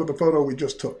play with the photo we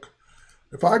just took.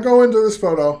 If I go into this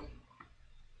photo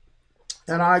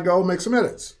and I go make some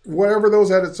edits, whatever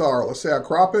those edits are, let's say I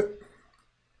crop it.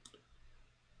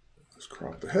 Let's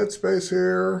crop the headspace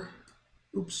here.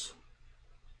 Oops.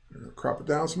 Crop it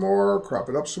down some more, crop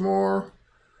it up some more.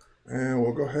 And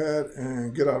we'll go ahead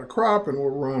and get out of crop and we'll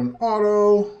run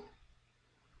auto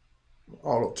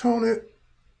tone it.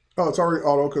 Oh, it's already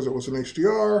auto because it was an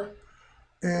HDR.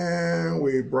 And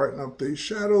we brighten up these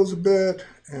shadows a bit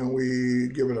and we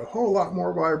give it a whole lot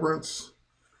more vibrance.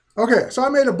 Okay, so I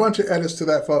made a bunch of edits to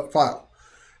that file.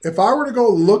 If I were to go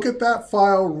look at that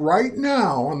file right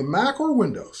now on the Mac or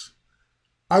Windows,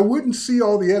 I wouldn't see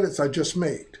all the edits I just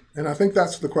made. And I think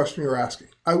that's the question you're asking.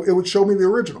 It would show me the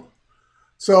original.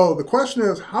 So the question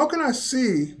is, how can I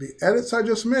see the edits I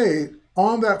just made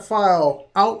on that file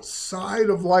outside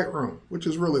of Lightroom, which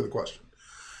is really the question.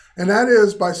 And that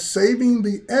is by saving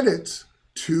the edits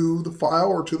to the file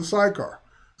or to the sidecar.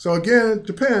 So again, it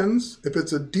depends. If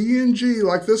it's a DNG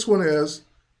like this one is,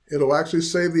 it'll actually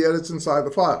save the edits inside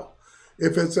the file.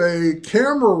 If it's a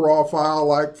camera raw file,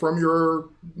 like from your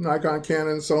Nikon,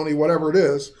 Canon, Sony, whatever it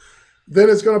is, then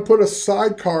it's going to put a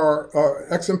sidecar,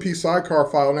 XMP sidecar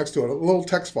file next to it, a little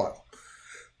text file.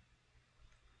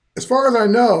 As far as I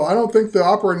know, I don't think the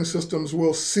operating systems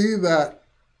will see that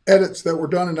edits that were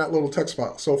done in that little text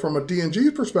file. So from a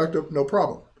DNG perspective, no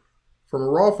problem. From a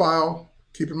raw file,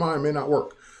 keep in mind, it may not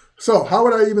work. So how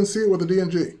would I even see it with a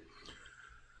DNG?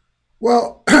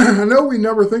 Well, I know we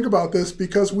never think about this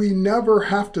because we never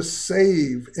have to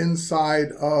save inside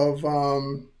of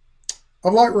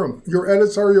Lightroom. Your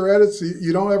edits are your edits.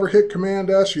 You don't ever hit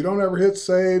Command S. You don't ever hit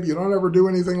save. You don't ever do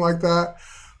anything like that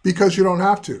because you don't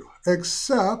have to.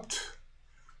 Except,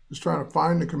 just trying to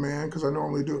find the command because I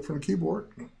normally do it from the keyboard.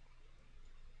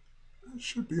 It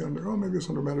should be under, oh, maybe it's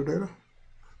under metadata.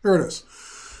 There it is.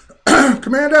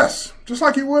 Command S, just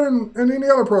like you would in any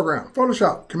other program.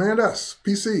 Photoshop, Command S,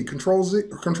 PC, Control Z,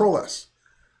 or Control S.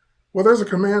 Well, there's a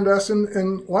Command S in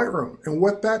Lightroom. And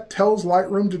what that tells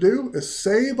Lightroom to do is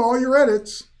save all your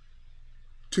edits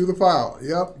to the file.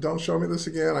 Yep, don't show me this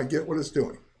again. I get what it's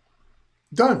doing.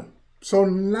 Done. So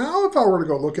now if I were to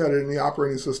go look at it in the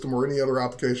operating system or any other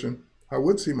application, I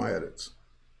would see my edits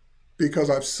because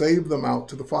I've saved them out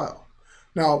to the file.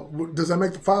 Now, does that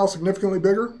make the file significantly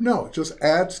bigger? No, it just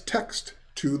adds text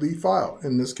to the file.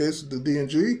 In this case, the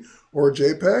DNG or a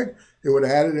JPEG, it would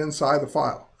add it inside the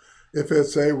file. If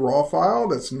it's a raw file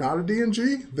that's not a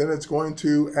DNG, then it's going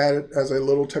to add it as a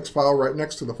little text file right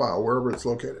next to the file, wherever it's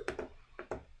located.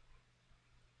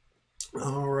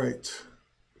 All right.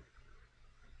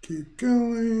 Keep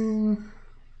going.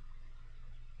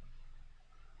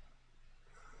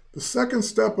 The second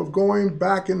step of going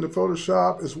back into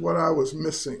Photoshop is what I was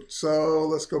missing. So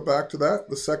let's go back to that.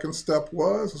 The second step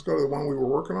was, let's go to the one we were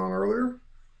working on earlier.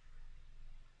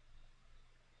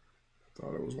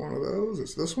 Thought it was one of those.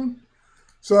 It's this one.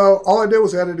 So all I did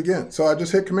was add it again. So I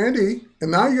just hit Command E,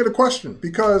 and now you get a question.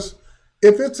 Because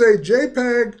if it's a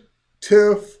JPEG,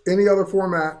 TIFF, any other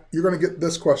format, you're going to get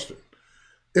this question.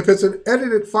 If it's an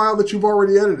edited file that you've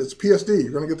already edited, it's PSD,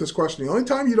 you're going to get this question. The only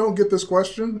time you don't get this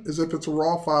question is if it's a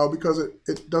raw file because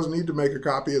it doesn't need to make a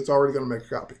copy. It's already going to make a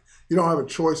copy. You don't have a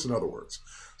choice, in other words.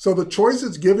 So the choice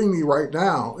it's giving me right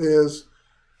now is,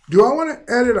 do I want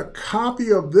to edit a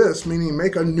copy of this, meaning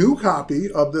make a new copy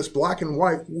of this black and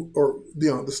white, or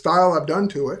the style I've done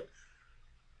to it,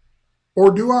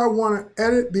 or do I want to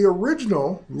edit the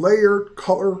original layered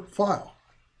color file?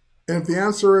 And if the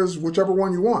answer is whichever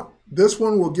one you want, this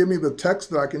one will give me the text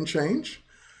that I can change.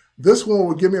 This one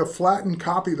will give me a flattened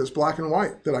copy that's black and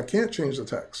white that I can't change the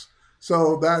text.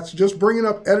 So that's just bringing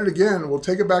up edit again. We'll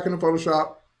take it back into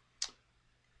Photoshop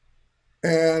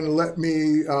and let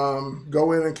me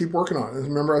go in and keep working on it. And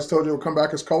remember I told you it'll come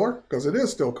back as color because it is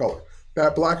still color.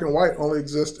 That black and white only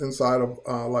exists inside of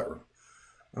Lightroom.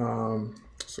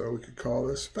 So we could call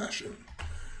this fashion.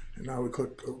 And now we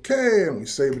click OK and we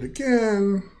save it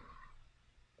again.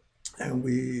 And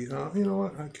we, you know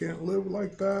what, I can't live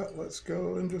like that. Let's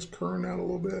go and just kern that a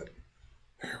little bit.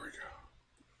 There we go.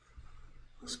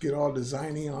 Let's get all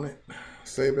designy on it.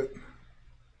 Save it.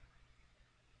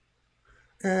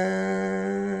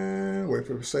 And wait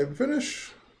for it to save and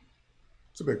finish.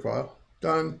 It's a big file.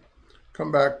 Done.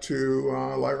 Come back to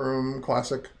Lightroom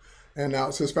Classic. And now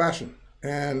it says fashion.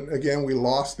 And again, we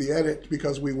lost the edit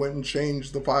because we went and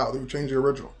changed the file. We changed the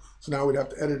original. So now we'd have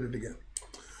to edit it again.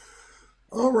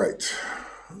 All right,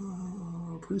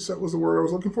 preset was the word I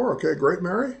was looking for. Okay, great,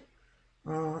 Mary.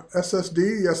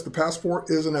 SSD, yes, the Passport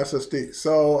is an SSD.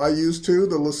 So I used two.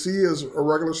 The LaCie is a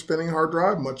regular spinning hard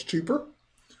drive, much cheaper.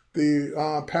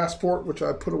 The Passport, which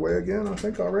I put away again, I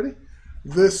think already,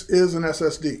 this is an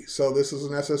SSD. So this is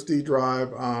an SSD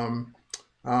drive.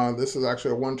 This is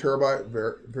actually a 1 terabyte,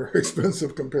 very, very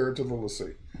expensive compared to the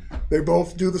LaCie. They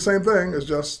both do the same thing, it's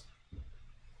just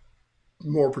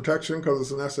more protection because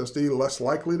it's an SSD, less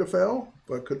likely to fail,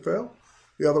 but could fail.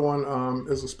 The other one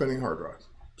is a spinning hard drive.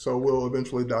 So will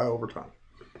eventually die over time.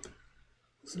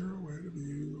 Is there a way to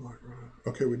view Lightroom?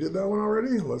 Okay, we did that one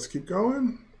already. Let's keep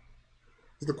going.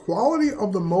 Is the quality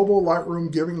of the mobile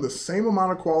Lightroom giving the same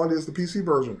amount of quality as the PC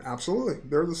version? Absolutely.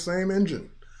 They're the same engine.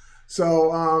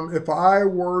 So if I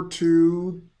were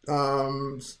to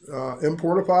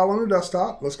import a file on a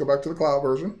desktop, let's go back to the cloud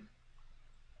version.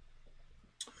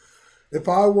 If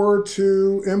I were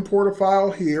to import a file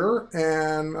here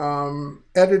and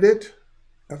edit it,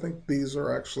 I think these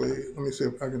are actually, let me see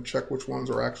if I can check which ones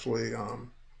are actually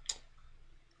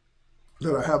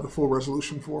that I have the full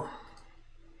resolution for.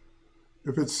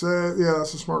 If it says, yeah,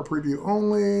 that's a smart preview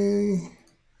only.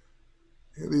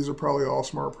 Yeah, these are probably all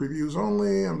smart previews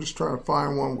only. I'm just trying to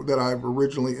find one that I've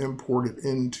originally imported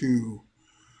into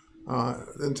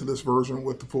this version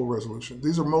with the full resolution.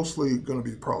 These are mostly going to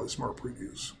be probably smart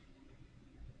previews.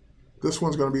 This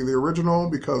one's going to be the original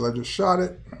because I just shot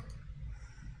it.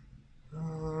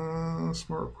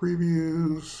 Smart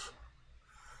previews.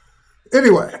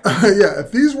 Anyway, yeah, if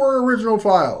these were original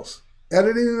files,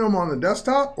 editing them on the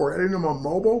desktop or editing them on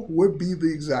mobile would be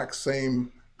the exact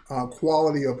same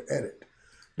quality of edit.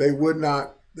 They would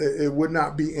not, it would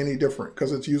not be any different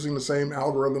because it's using the same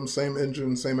algorithm, same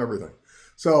engine, same everything.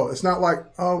 So it's not like,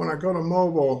 oh, when I go to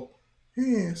mobile,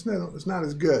 it's not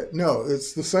as good. No,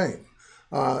 it's the same.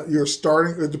 You're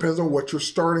starting, it depends on what you're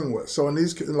starting with. So in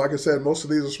these, like I said, most of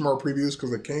these are smart previews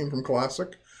because they came from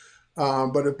Classic.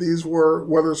 But if these were,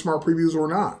 whether it's smart previews or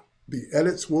not, the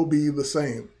edits will be the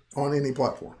same on any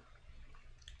platform.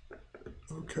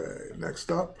 Okay, next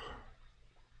up.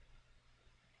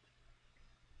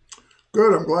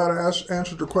 Good, I'm glad I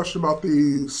answered your question about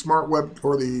the smart web,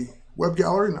 or the web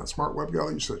gallery, not smart web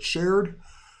gallery, you said shared.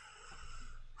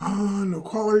 No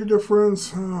quality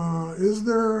difference. Is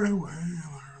there a way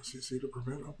CC to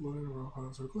prevent uploading raw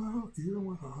files to the cloud, even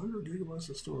with 100 gigabytes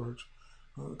of storage?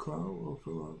 The cloud will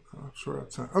fill up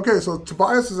short time. Okay, so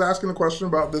Tobias is asking a question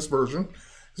about this version.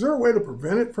 Is there a way to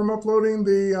prevent it from uploading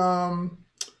the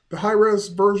high-res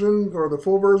version or the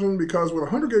full version? Because with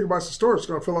 100 gigabytes of storage, it's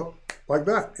going to fill up like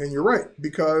that. And you're right,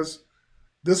 because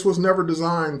this was never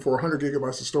designed for 100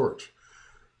 gigabytes of storage.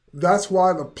 That's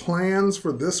why the plans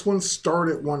for this one start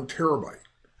at 1 terabyte.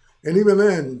 And even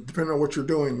then, depending on what you're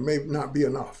doing, may not be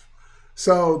enough.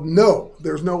 So no,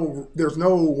 there's no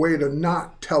way to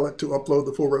not tell it to upload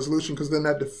the full resolution, because then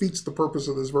that defeats the purpose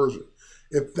of this version.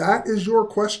 If that is your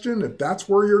question, if that's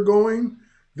where you're going,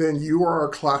 then you are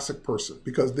a Classic person,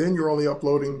 because then you're only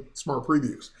uploading smart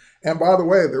previews. And by the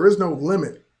way, there is no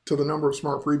limit to the number of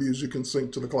smart previews you can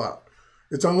sync to the cloud.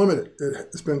 It's unlimited.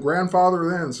 It's been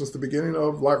grandfathered in since the beginning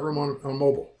of Lightroom on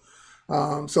mobile.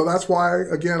 So that's why,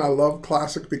 again, I love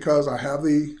Classic, because I have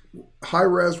the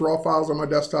high-res raw files on my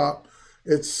desktop.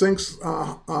 It syncs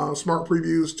smart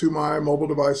previews to my mobile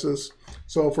devices.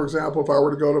 So, for example, if I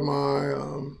were to go to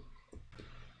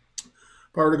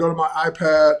my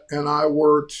iPad and I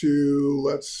were to,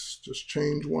 let's just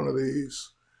change one of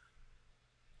these.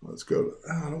 Let's go to,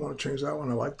 I don't want to change that one.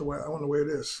 I want the way it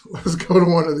is. Let's go to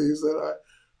one of these that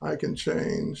I can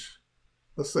change.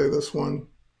 Let's say this one.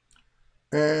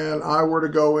 And I were to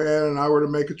go in and I were to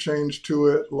make a change to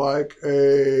it, like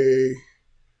a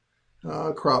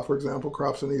crop, for example.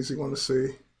 Crop's an easy one to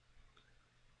see.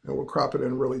 And we'll crop it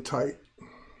in really tight.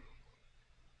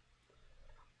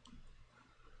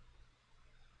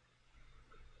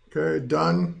 Okay,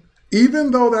 done.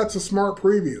 Even though that's a smart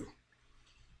preview,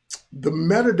 the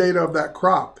metadata of that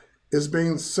crop is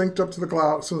being synced up to the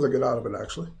cloud as soon as I get out of it,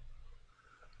 actually.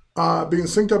 Being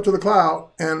synced up to the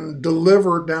cloud and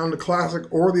delivered down to Classic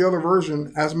or the other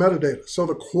version as metadata. So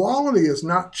the quality is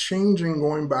not changing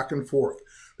going back and forth.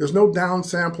 There's no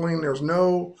downsampling. There's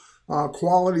no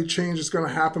quality change that's going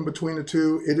to happen between the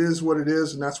two. It is what it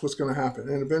is, and that's what's going to happen.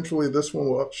 And eventually this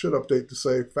one should update to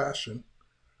say fashion.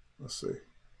 Let's see.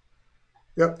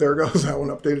 Yep, there it goes. That one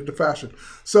updated to fashion.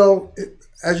 So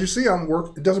as you see,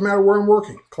 it doesn't matter where I'm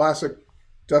working. Classic,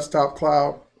 desktop,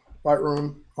 cloud,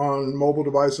 Lightroom, on mobile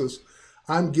devices.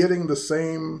 I'm getting the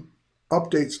same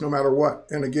updates no matter what.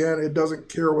 And again, it doesn't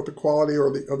care what the quality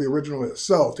of the original is.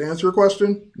 So to answer your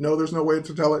question, no, there's no way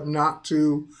to tell it not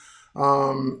to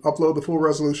upload the full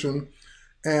resolution.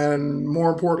 And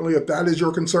more importantly, if that is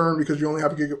your concern because you only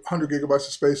have 100 gigabytes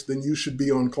of space, then you should be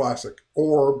on Classic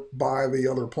or buy the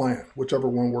other plan, whichever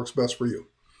one works best for you.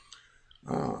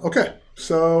 Okay,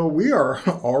 so we are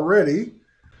already,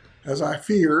 as I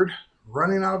feared,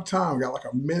 running out of time. Got like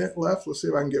a minute left. Let's see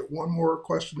if I can get one more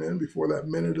question in before that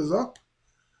minute is up.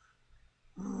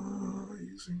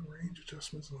 Using range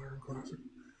adjustments in Lightroom Classic.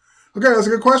 Okay, that's a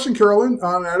good question, Carolyn.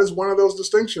 That is one of those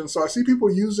distinctions. So I see people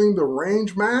using the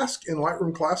range mask in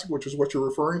Lightroom Classic, which is what you're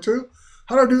referring to.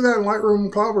 How do I do that in Lightroom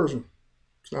Cloud version?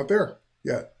 It's not there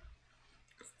yet.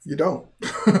 You don't.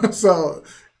 So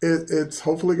it's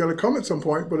hopefully going to come at some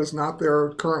point, but it's not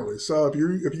there currently. So if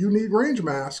you need range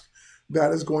mask,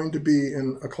 that is going to be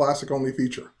in a classic only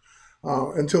feature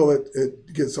until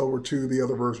it gets over to the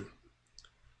other version.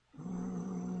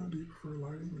 Do you prefer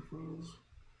lighting your photos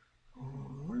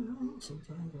on Lightroom?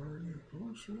 Sometimes already in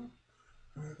Photoshop.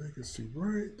 I think it's too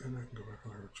bright. Then I can go back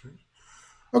and change.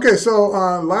 Okay, so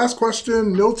last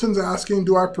question. Milton's asking,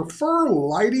 do I prefer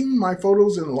lighting my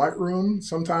photos in Lightroom,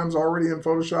 sometimes already in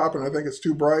Photoshop, and I think it's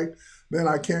too bright? Then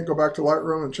I can't go back to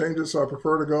Lightroom and change it, so I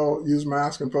prefer to go use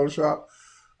mask in Photoshop.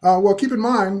 Well, keep in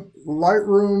mind,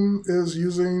 Lightroom is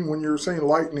using, when you're saying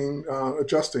lightening,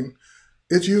 adjusting,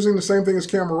 it's using the same thing as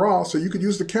Camera Raw, so you could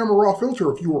use the Camera Raw filter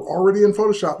if you were already in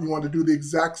Photoshop. You want to do the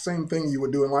exact same thing you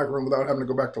would do in Lightroom without having to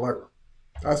go back to Lightroom.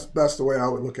 That's the way I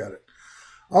would look at it.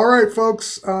 All right,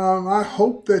 folks, I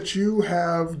hope that you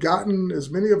have gotten as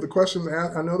many of the questions.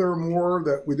 I know there are more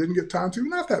that we didn't get time to,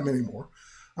 not that many more,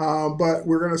 but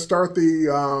we're going to start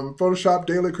the Photoshop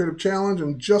Daily Creative Challenge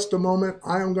in just a moment.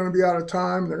 I am going to be out of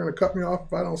time. They're going to cut me off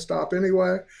if I don't stop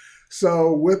anyway.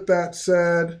 So with that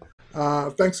said,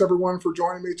 thanks everyone for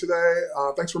joining me today.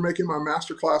 Thanks for making my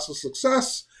masterclass a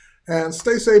success, and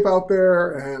stay safe out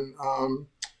there, and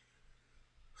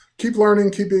keep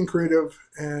learning, keep being creative,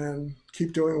 and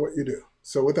keep doing what you do.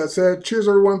 So with that said, cheers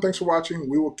everyone. Thanks for watching.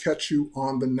 We will catch you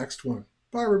on the next one.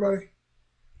 Bye everybody.